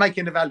 I'm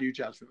making a value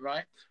judgment,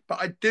 right?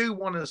 But I do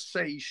want to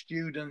see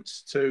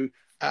students to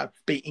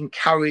be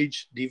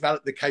encouraged,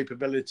 develop the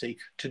capability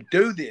to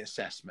do the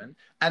assessment,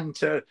 and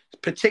to,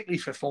 particularly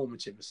for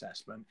formative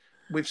assessment.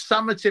 With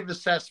summative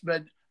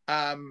assessment,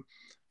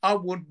 I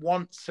would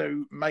want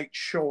to make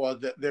sure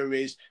that there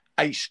is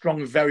a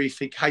strong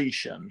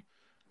verification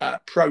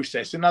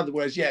process. In other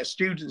words, yeah,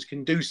 students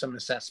can do some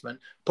assessment,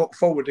 put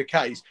forward a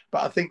case,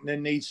 but I think there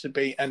needs to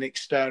be an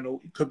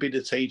external, it could be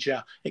the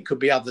teacher, it could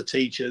be other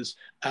teachers,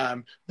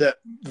 that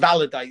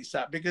validates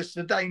that, because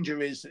the danger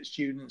is that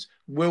students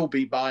will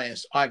be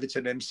biased either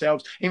to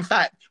themselves. In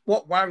fact,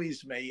 what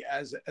worries me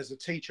as a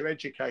teacher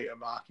educator,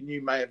 Mark, and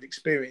you may have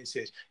experienced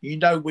this,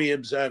 we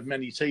observe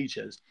many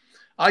teachers.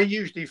 I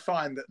usually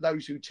find that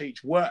those who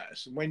teach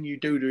worse, when you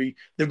do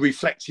the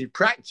reflective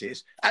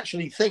practice,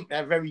 actually think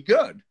they're very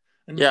good.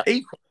 And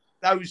equally,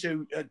 those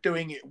who are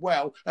doing it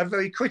well are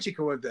very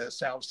critical of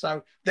themselves.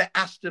 So there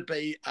has to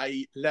be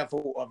a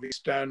level of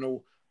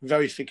external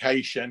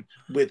verification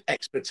with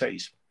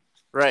expertise.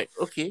 Right.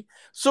 Okay.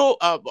 So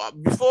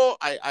before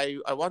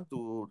I want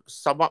to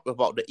sum up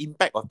about the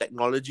impact of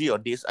technology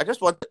on this, I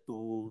just wanted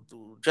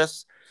to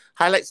just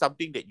highlight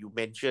something that you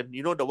mentioned.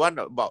 The one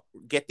about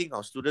getting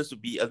our students to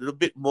be a little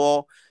bit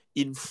more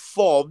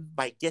informed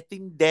by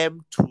getting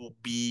them to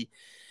be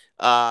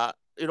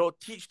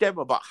teach them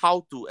about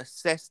how to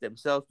assess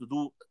themselves, to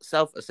do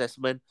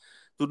self-assessment,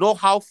 to know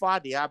how far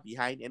they are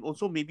behind, and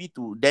also maybe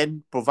to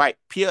then provide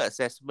peer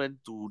assessment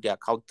to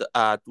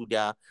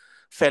their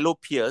fellow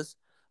peers.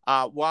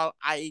 While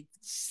I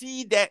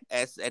see that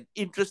as an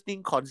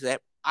interesting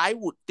concept, I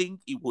would think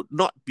it would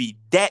not be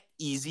that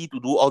easy to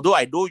do. Although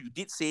I know you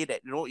did say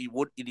that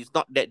it is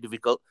not that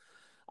difficult.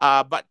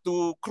 But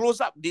to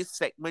close up this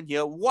segment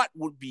here, what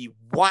would be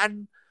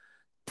one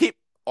tip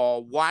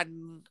or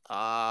one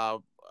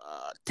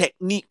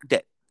technique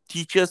that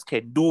teachers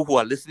can do who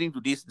are listening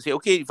to this and say,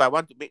 okay, if I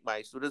want to make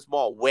my students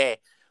more aware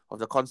of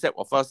the concept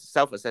of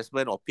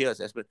self-assessment or peer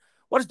assessment,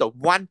 what is the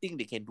one thing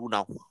they can do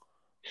now?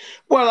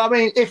 Well, I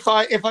mean, if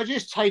I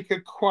just take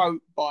a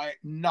quote by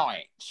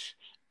Knight,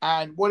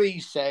 and what he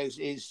says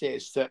is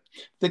this, that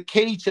the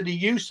key to the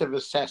use of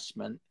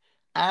assessment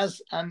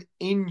as an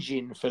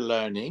engine for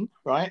learning,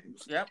 right?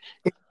 Yep.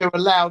 Is to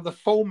allow the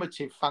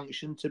formative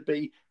function to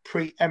be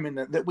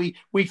preeminent, that we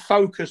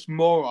focus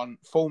more on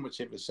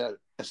formative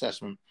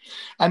assessment.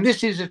 And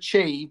this is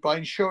achieved by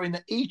ensuring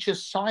that each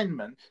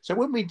assignment, so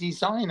when we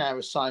design our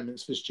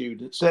assignments for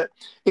students, that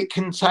it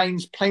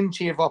contains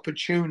plenty of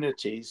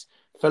opportunities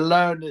for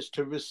learners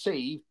to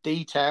receive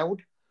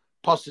detailed,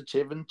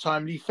 positive and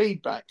timely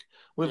feedback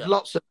with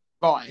lots of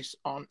advice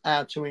on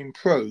how to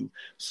improve.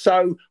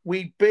 So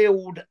we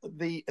build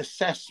the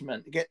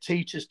assessment, get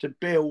teachers to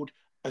build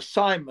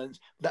assignments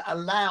that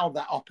allow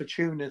that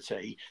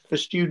opportunity for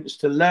students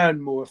to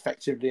learn more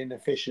effectively and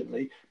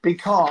efficiently,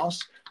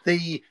 because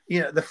the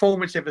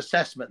formative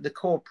assessment, the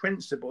core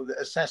principle that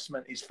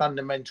assessment is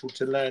fundamental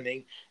to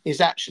learning,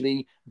 is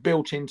actually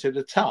built into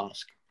the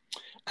task.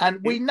 And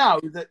we know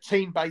that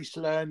team-based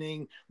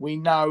learning, we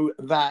know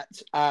that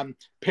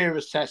peer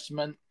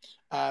assessment,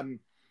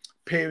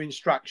 peer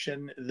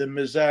instruction, the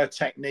Mazur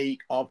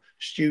technique of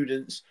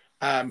students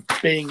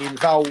being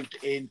involved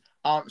in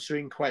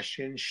answering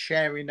questions,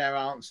 sharing their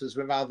answers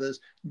with others,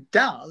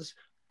 does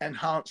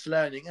enhance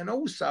learning. And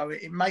also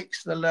it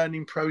makes the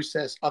learning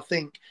process, I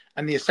think,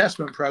 and the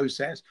assessment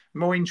process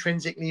more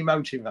intrinsically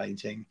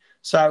motivating.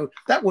 So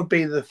that would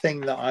be the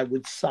thing that I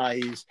would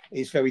say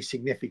is very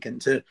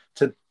significant,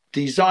 to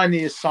design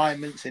the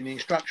assignments and the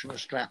instructional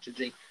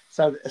strategy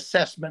so that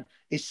assessment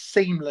is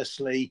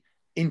seamlessly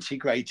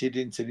integrated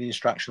into the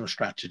instructional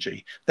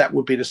strategy. That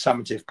would be the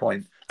summative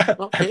point.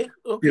 Okay.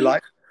 You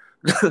like?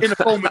 In a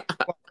formative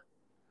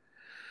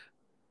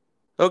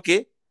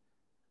Okay.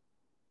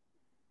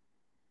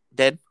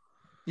 Then?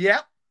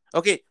 Yeah.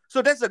 Okay.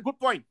 So that's a good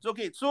point.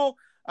 Okay. So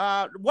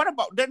what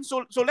about then?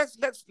 So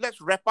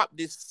let's wrap up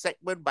this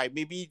segment by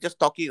maybe just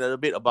talking a little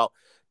bit about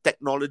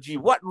technology.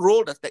 What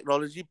role does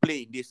technology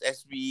play in this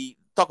as we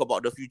talk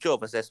about the future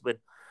of assessment?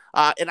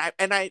 And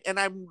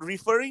I'm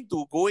referring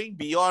to going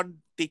beyond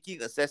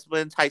taking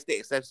assessments,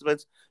 high-stake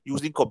assessments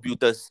using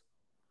computers.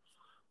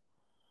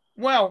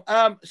 Well,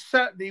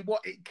 certainly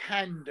what it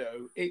can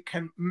do, it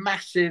can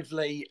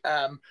massively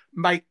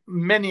make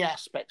many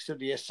aspects of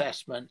the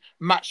assessment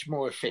much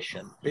more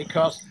efficient,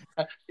 because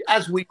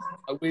as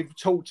we've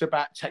talked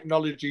about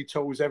technology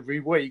tools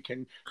every week,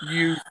 and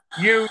you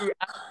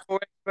have more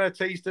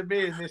expertise than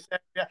me in this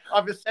area.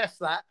 I've assessed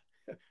that,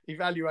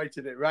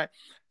 evaluated it, right?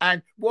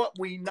 And what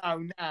we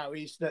know now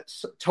is that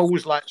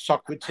tools like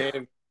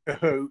Socrative,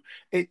 Kahoot,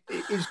 it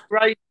is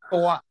great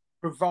for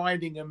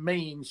providing a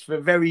means for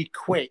very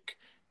quick,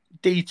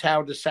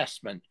 detailed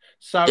assessment.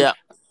 So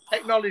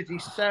technology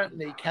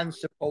certainly can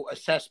support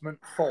assessment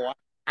for,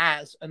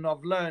 as, and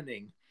of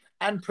learning,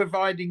 and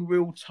providing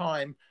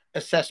real-time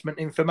assessment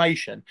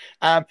information.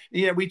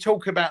 We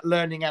talk about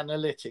learning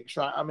analytics,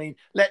 right? I mean,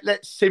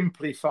 let's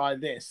simplify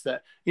this,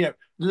 that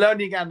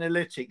learning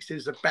analytics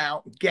is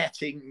about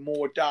getting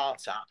more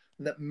data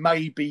that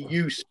may be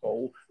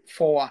useful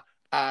for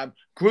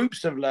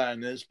groups of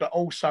learners, but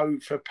also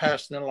for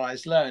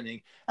personalized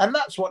learning. And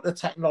that's what the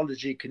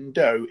technology can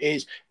do.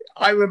 Is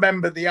I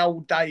remember the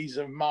old days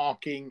of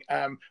marking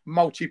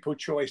multiple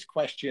choice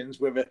questions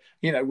with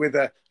doing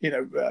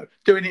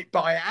it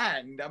by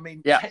hand. I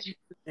mean,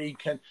 technology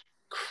can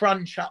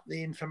crunch up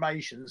the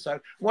information. So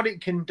what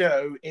it can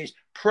do is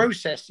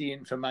process the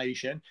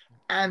information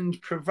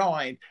and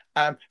provide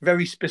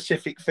very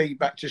specific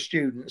feedback to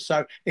students.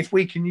 So if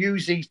we can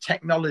use these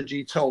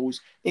technology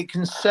tools, it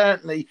can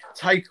certainly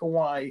take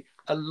away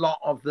a lot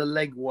of the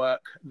legwork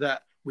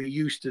that we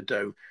used to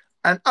do.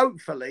 And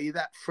hopefully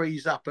that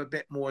frees up a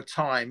bit more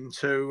time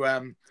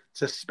to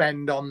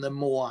spend on the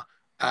more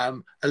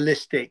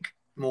holistic,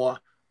 more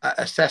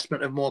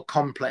assessment of more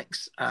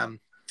complex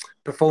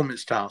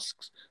performance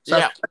tasks.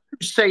 So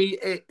see,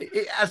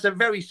 it has a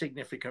very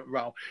significant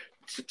role.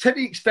 To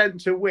the extent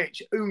to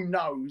which, who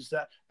knows,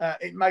 that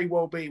it may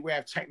well be we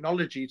have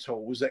technology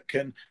tools that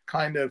can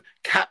kind of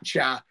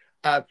capture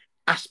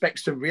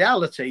aspects of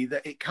reality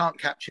that it can't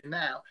capture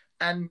now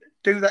and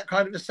do that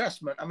kind of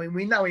assessment. I mean,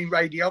 we know in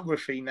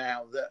radiography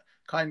now that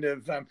kind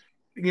of,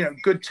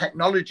 good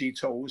technology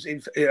tools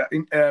in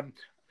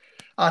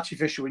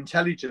artificial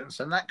intelligence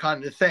and that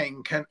kind of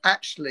thing can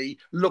actually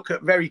look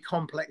at very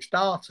complex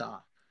data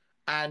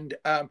and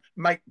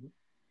make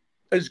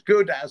as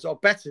good as or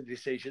better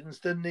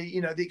decisions than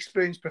the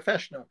experienced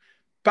professional.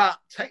 But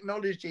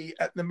technology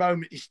at the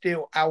moment is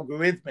still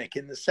algorithmic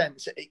in the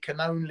sense that it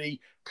can only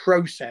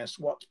process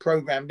what's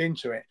programmed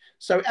into it.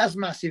 So it has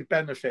massive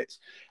benefits.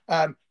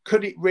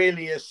 Could it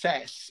really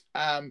assess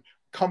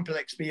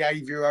complex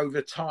behavior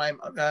over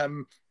time?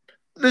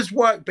 There's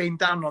work being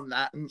done on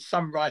that, and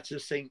some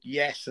writers think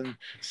yes, and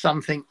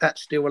some think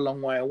that's still a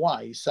long way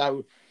away.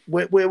 So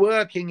we're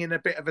working in a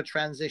bit of a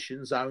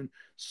transition zone.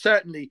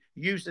 Certainly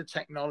use the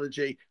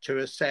technology to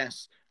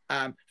assess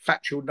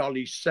factual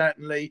knowledge,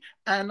 certainly.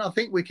 And I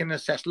think we can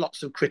assess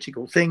lots of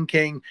critical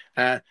thinking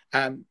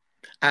and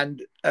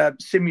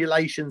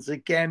simulations,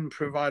 again,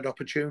 provide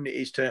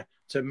opportunities to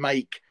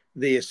make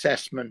the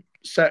assessment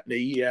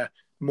certainly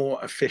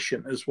more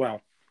efficient as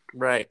well.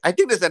 Right. I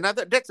think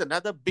that's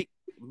another big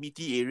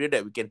meaty area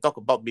that we can talk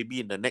about maybe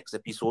in the next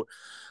episode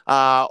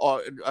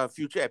or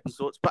future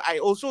episodes. But I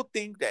also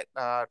think that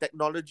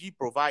technology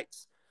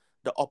provides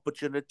the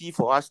opportunity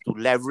for us to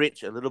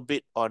leverage a little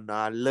bit on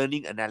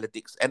learning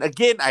analytics. And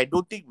again, I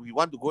don't think we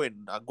want to go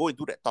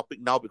into that topic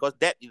now, because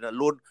that in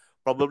alone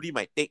probably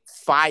might take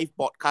 5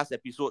 podcast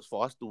episodes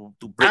for us to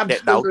break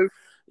that down.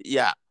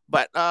 Yeah.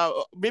 But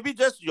maybe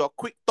just your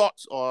quick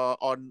thoughts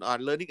on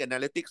learning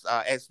analytics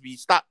as we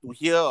start to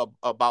hear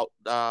about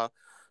the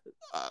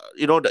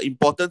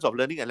importance of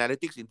learning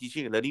analytics in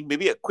teaching and learning.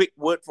 Maybe a quick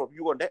word from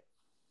you on that.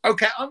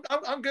 Okay,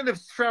 I'm going to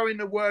throw in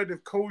a word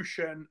of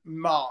caution,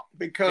 Mark,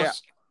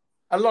 because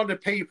a lot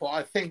of people,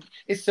 I think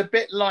it's a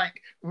bit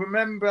like,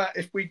 remember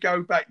if we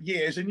go back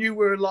years, and you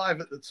were alive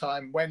at the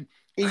time when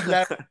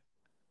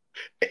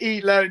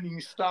e-learning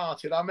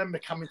started. I remember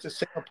coming to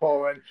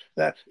Singapore and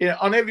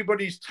on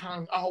everybody's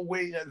tongue,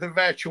 the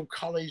virtual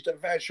college, the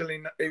virtual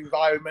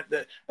environment,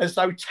 that as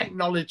though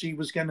technology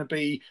was going to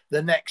be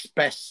the next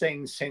best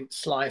thing since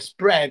sliced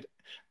bread.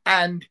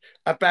 And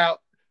about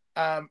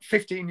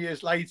 15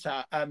 years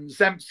later,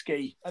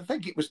 Zemsky, I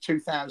think it was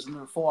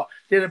 2004,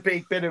 did a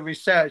big bit of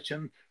research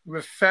and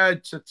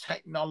referred to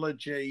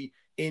technology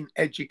in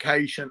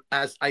education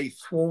as a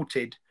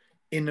thwarted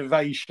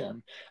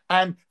innovation.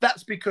 And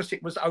that's because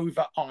it was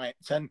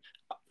overhyped. And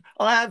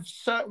I have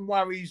certain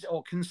worries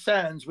or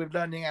concerns with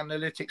learning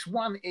analytics.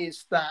 One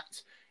is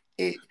that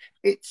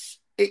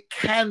it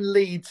can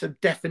lead to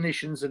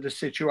definitions of the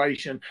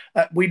situation.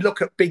 We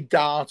look at big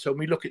data and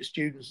we look at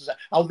students and say,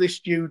 oh, this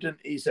student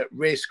is at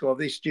risk or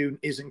this student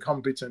isn't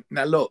competent.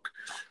 Now, look,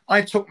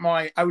 I took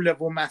my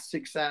O-level maths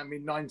exam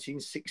in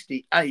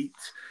 1968.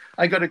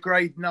 I got a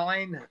grade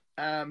 9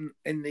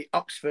 in the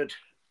Oxford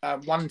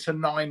 1 to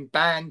 9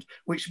 band,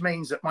 which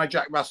means that my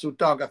Jack Russell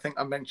dog, I think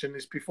I mentioned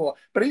this before,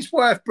 but it's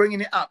worth bringing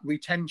it up,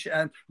 retention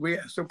and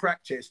rehearsal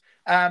practice.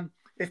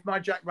 If my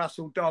Jack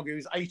Russell dog,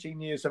 who's 18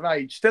 years of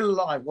age, still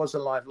alive, was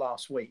alive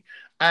last week,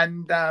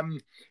 and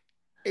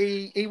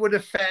he would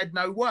have fared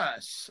no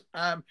worse.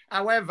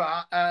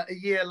 However, a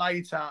year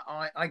later,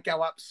 I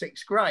go up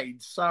 6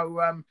 grades.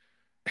 So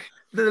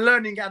the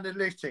learning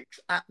analytics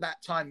at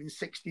that time in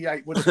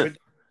 68 would have been,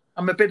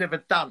 I'm a bit of a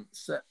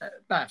dunce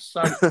at best.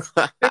 So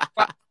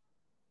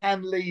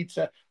can lead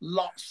to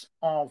lots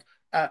of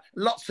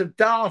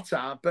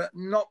data, but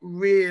not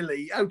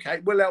really. Okay,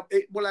 well,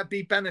 it will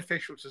be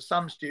beneficial to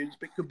some students,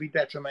 but could be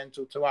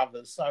detrimental to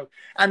others. So,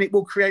 and it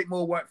will create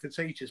more work for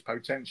teachers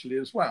potentially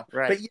as well.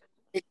 Right. But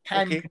it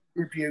can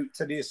contribute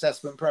to the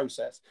assessment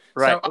process.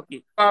 Right. So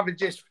I'd rather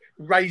just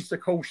raise the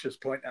cautious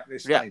point at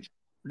this stage.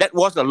 That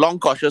was a long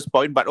cautious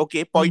point, but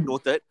okay, point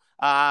noted.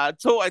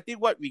 So I think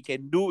what we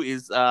can do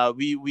is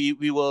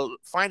we will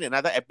find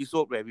another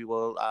episode where we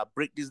will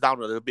break this down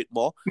a little bit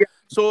more. Yeah.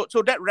 So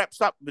that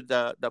wraps up with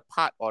the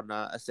part on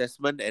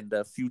assessment and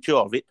the future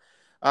of it.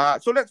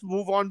 So let's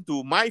move on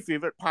to my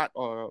favorite part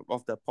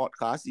of the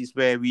podcast, is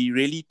where we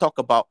really talk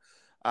about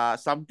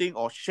something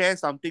or share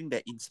something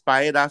that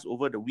inspired us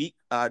over the week.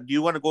 Do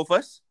you want to go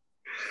first?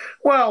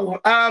 Well,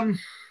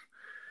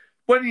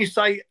 when you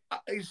say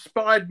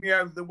inspired me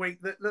over the week,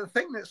 the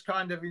thing that's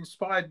kind of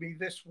inspired me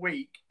this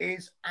week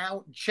is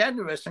how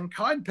generous and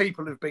kind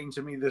people have been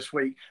to me this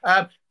week.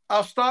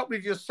 I'll start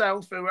with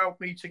yourself, who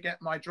helped me to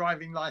get my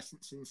driving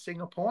license in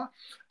Singapore.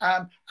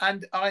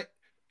 And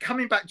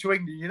coming back to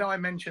England, I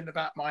mentioned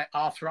about my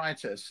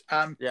arthritis.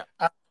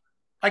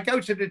 I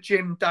go to the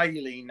gym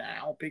daily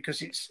now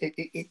because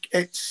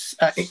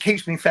it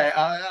keeps me fair.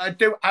 I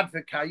do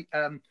advocate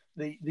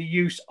the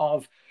use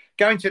of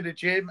going to the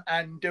gym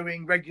and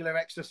doing regular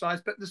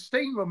exercise, but the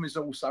steam room is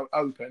also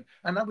open.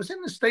 And I was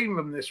in the steam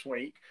room this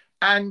week,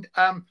 and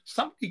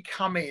somebody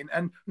come in,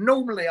 and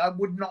normally I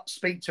would not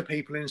speak to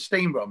people in the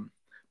steam room,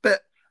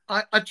 but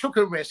I took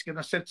a risk, and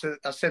I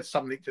said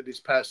something to this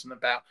person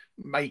about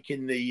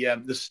making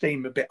the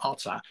steam a bit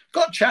hotter.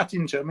 Got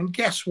chatting to him, and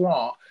guess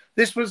what?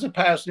 This was a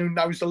person who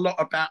knows a lot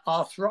about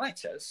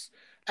arthritis,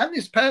 and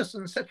this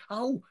person said,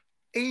 "Oh,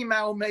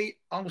 email me.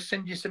 I'll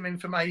send you some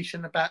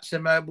information about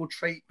some herbal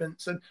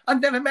treatments." And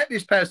I've never met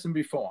this person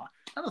before,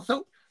 and I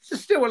thought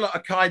there's still a lot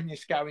of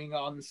kindness going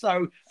on.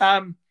 So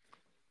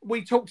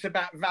we talked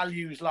about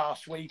values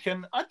last week,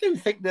 and I do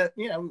think that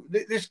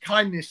this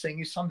kindness thing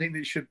is something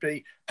that should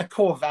be a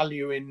core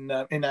value in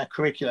our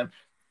curriculum,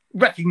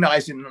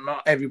 recognizing that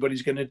not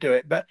everybody's going to do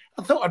it. But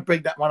I thought I'd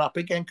bring that one up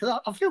again because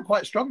I feel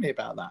quite strongly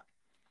about that.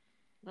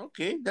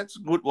 Okay, that's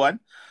a good one.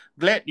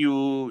 Glad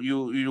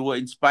you were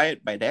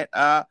inspired by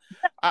that.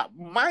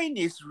 Mine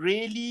is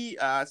really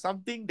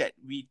something that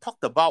we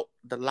talked about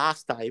the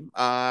last time.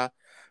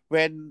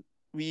 When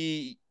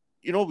we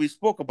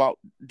spoke about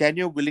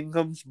Daniel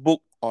Willingham's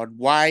book on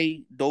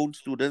why don't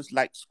students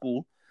like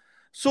school.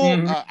 So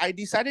I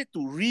decided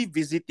to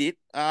revisit it,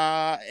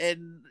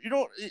 and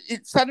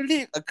it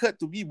suddenly occurred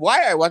to me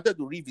why I wanted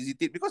to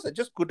revisit it, because I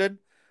just couldn't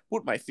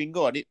put my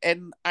finger on it.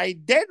 And I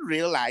then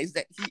realized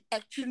that he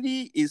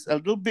actually is a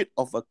little bit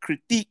of a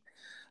critique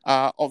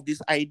of this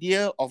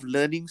idea of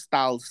learning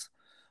styles.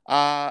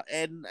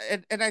 And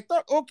I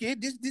thought, okay,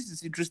 this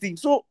is interesting.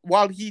 So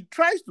while he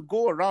tries to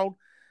go around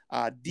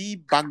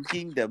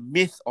debunking the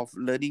myth of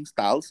learning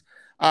styles,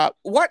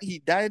 what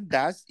he then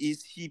does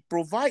is he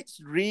provides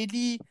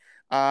really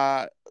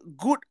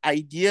good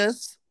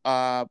ideas,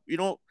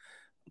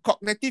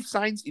 cognitive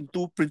science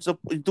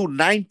into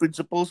 9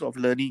 principles of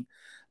learning.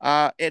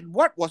 And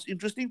what was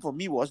interesting for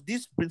me was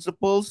these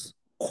principles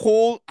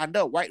hold under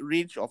a wide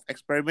range of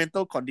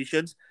experimental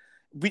conditions,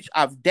 which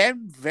are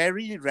then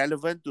very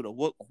relevant to the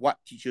work of what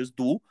teachers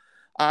do.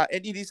 And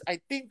it is, I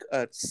think,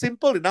 a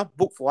simple enough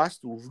book for us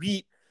to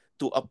read,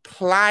 to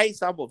apply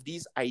some of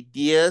these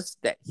ideas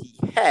that he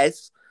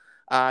has,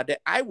 that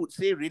I would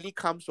say really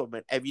comes from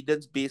an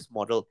evidence-based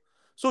model.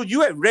 So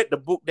you have read the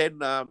book, then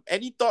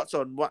any thoughts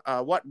on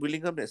what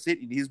Willingham has said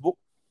in his book?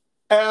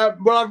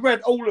 Well, I've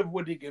read all of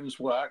Whittingham's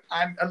work,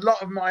 and a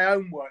lot of my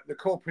own work, the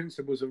core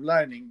principles of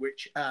learning,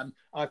 which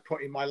I've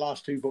put in my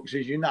last 2 books,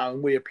 as you know,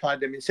 and we applied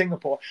them in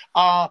Singapore,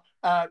 are,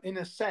 in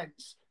a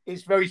sense,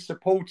 is very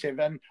supportive.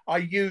 And I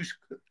use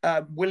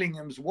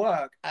Willingham's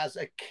work as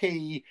a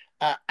key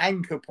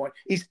anchor point.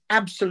 He's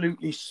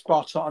absolutely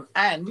spot on.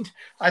 And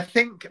I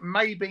think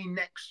maybe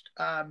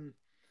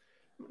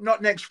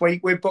not next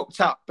week, we're booked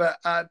up, but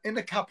in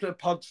a couple of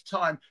pods'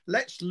 time,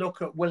 let's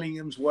look at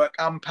Willingham's work,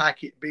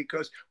 unpack it,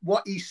 because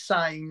what he's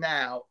saying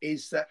now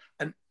is that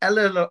an hell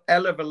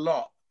of a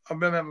lot. I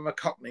remember I'm a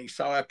Cockney,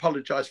 so I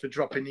apologise for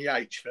dropping the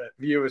H for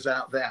viewers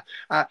out there.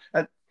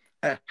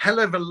 A hell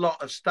of a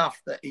lot of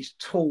stuff that is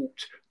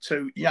taught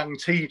to young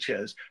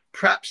teachers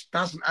perhaps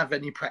doesn't have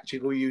any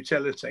practical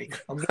utility.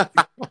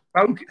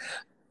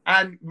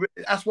 And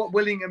that's what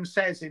Willingham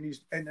says in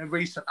a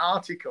recent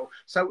article.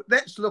 So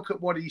let's look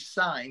at what he's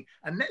saying,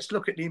 and let's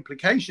look at the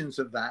implications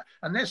of that,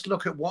 and let's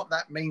look at what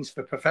that means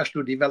for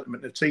professional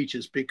development of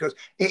teachers, because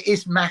it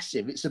is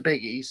massive. It's a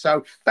biggie.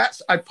 So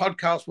that's a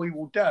podcast we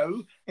will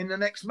do in the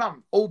next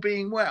month, all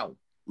being well.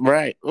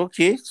 Right.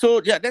 Okay.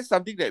 So yeah, that's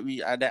something that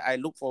that I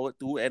look forward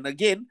to. And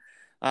again,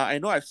 I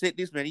know I've said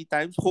this many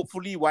times.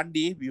 Hopefully, one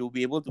day we will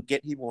be able to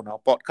get him on our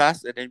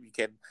podcast, and then we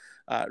can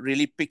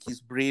really pick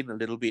his brain a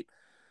little bit.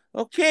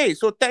 Okay,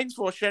 so thanks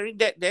for sharing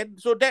that then.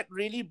 So that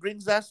really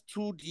brings us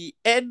to the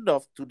end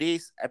of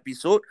today's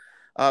episode.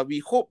 We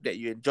hope that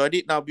you enjoyed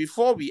it. Now,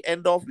 before we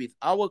end off with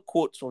our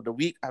quotes of the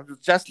week, I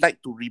would just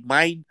like to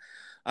remind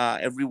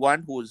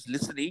everyone who is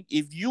listening,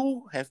 if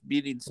you have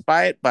been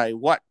inspired by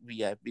what we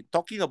have been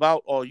talking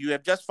about, or you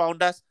have just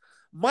found us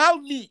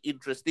mildly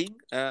interesting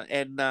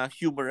and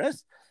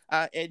humorous,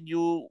 and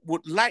you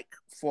would like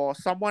for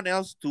someone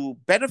else to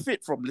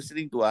benefit from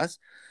listening to us,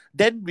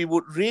 then we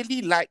would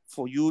really like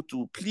for you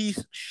to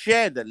please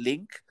share the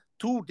link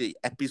to the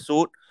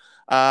episode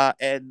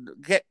and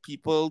get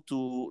people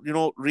to,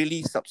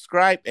 really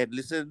subscribe and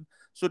listen,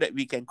 so that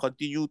we can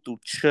continue to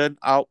churn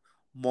out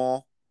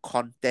more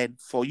content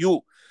for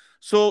you.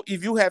 So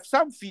if you have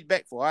some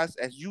feedback for us,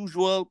 as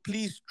usual,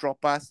 please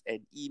drop us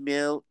an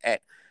email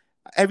at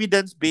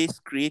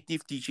evidence-based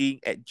creative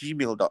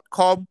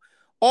teaching@gmail.com,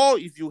 or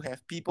if you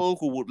have people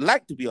who would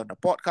like to be on the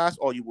podcast,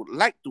 or you would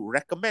like to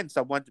recommend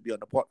someone to be on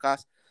the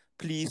podcast,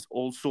 please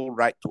also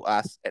write to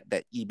us at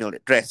that email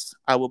address.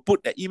 I will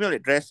put the email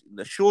address in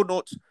the show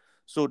notes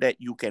so that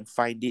you can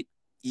find it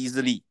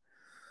easily.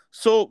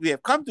 So we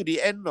have come to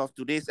the end of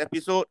today's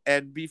episode.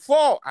 And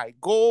before I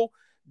go,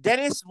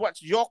 Dennis,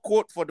 what's your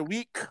quote for the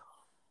week?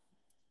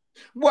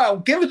 Well,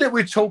 given that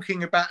we're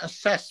talking about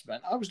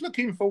assessment, I was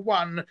looking for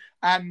one,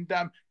 and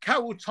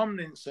Carol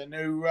Tomlinson,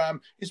 who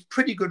is a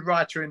pretty good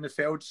writer in the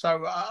field.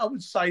 So I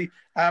would say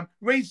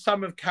read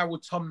some of Carol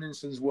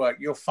Tomlinson's work.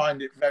 You'll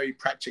find it very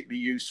practically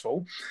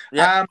useful.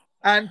 Yeah.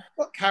 And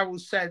what Carol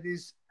said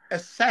is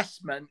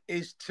assessment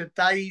is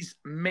today's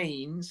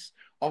means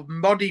of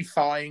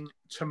modifying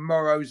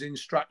tomorrow's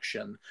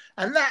instruction.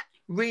 And that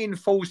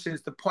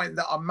reinforces the point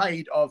that I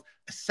made of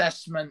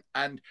assessment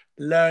and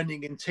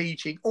learning and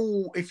teaching.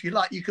 Or if you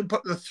like, you can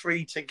put the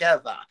three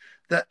together,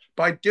 that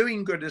by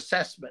doing good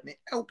assessment, it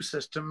helps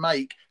us to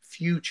make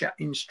future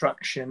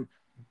instruction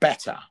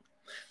better.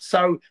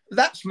 So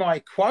that's my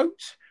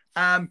quote.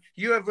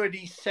 You have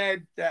already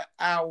said that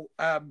our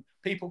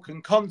people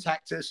can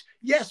contact us.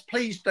 Yes,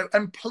 please do.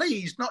 And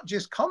please not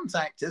just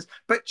contact us,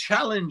 but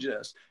challenge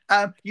us.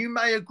 You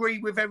may agree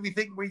with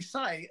everything we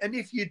say. And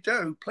if you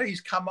do,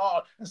 please come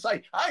on and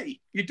say, hey,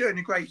 you're doing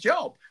a great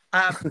job.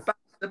 But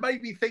there may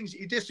be things that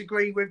you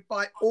disagree with.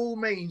 By all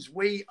means,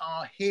 we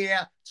are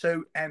here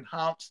to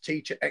enhance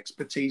teacher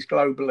expertise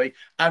globally.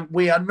 And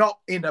we are not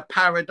in a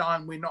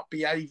paradigm. We're not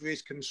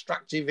behaviorist,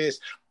 constructivist.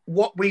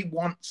 What we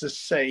want to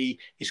see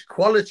is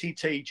quality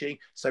teaching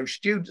so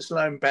students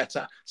learn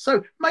better.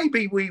 So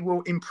maybe we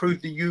will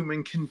improve the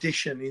human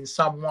condition in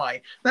some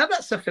way. Now,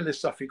 that's a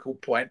philosophical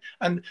point.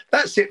 And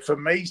that's it for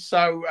me.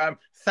 So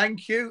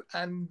thank you.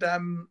 And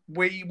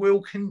we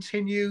will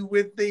continue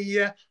with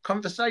the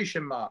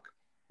conversation, Mark.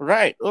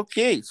 Right.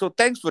 Okay. So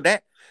thanks for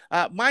that.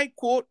 My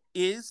quote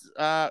is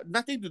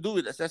nothing to do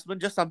with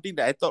assessment, just something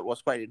that I thought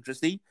was quite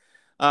interesting.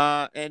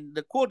 And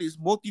the quote is,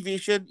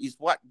 motivation is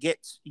what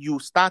gets you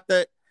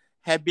started.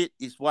 Habit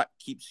is what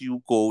keeps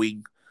you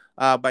going.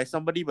 By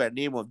somebody by the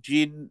name of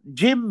Jim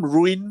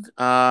Ruin.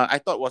 I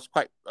thought was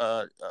quite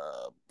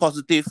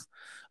positive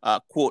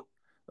quote.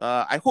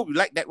 I hope you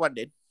like that one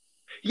then.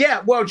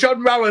 Yeah, well,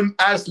 John Rowan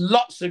has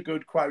lots of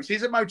good quotes.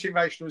 He's a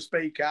motivational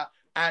speaker,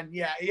 and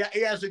yeah,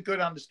 he has a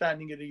good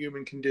understanding of the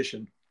human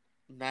condition.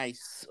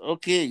 Nice.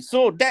 Okay,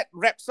 so that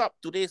wraps up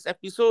today's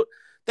episode.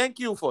 Thank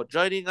you for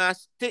joining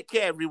us. Take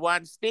care,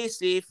 everyone. Stay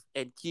safe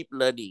and keep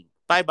learning.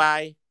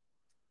 Bye-bye.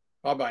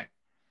 Bye-bye.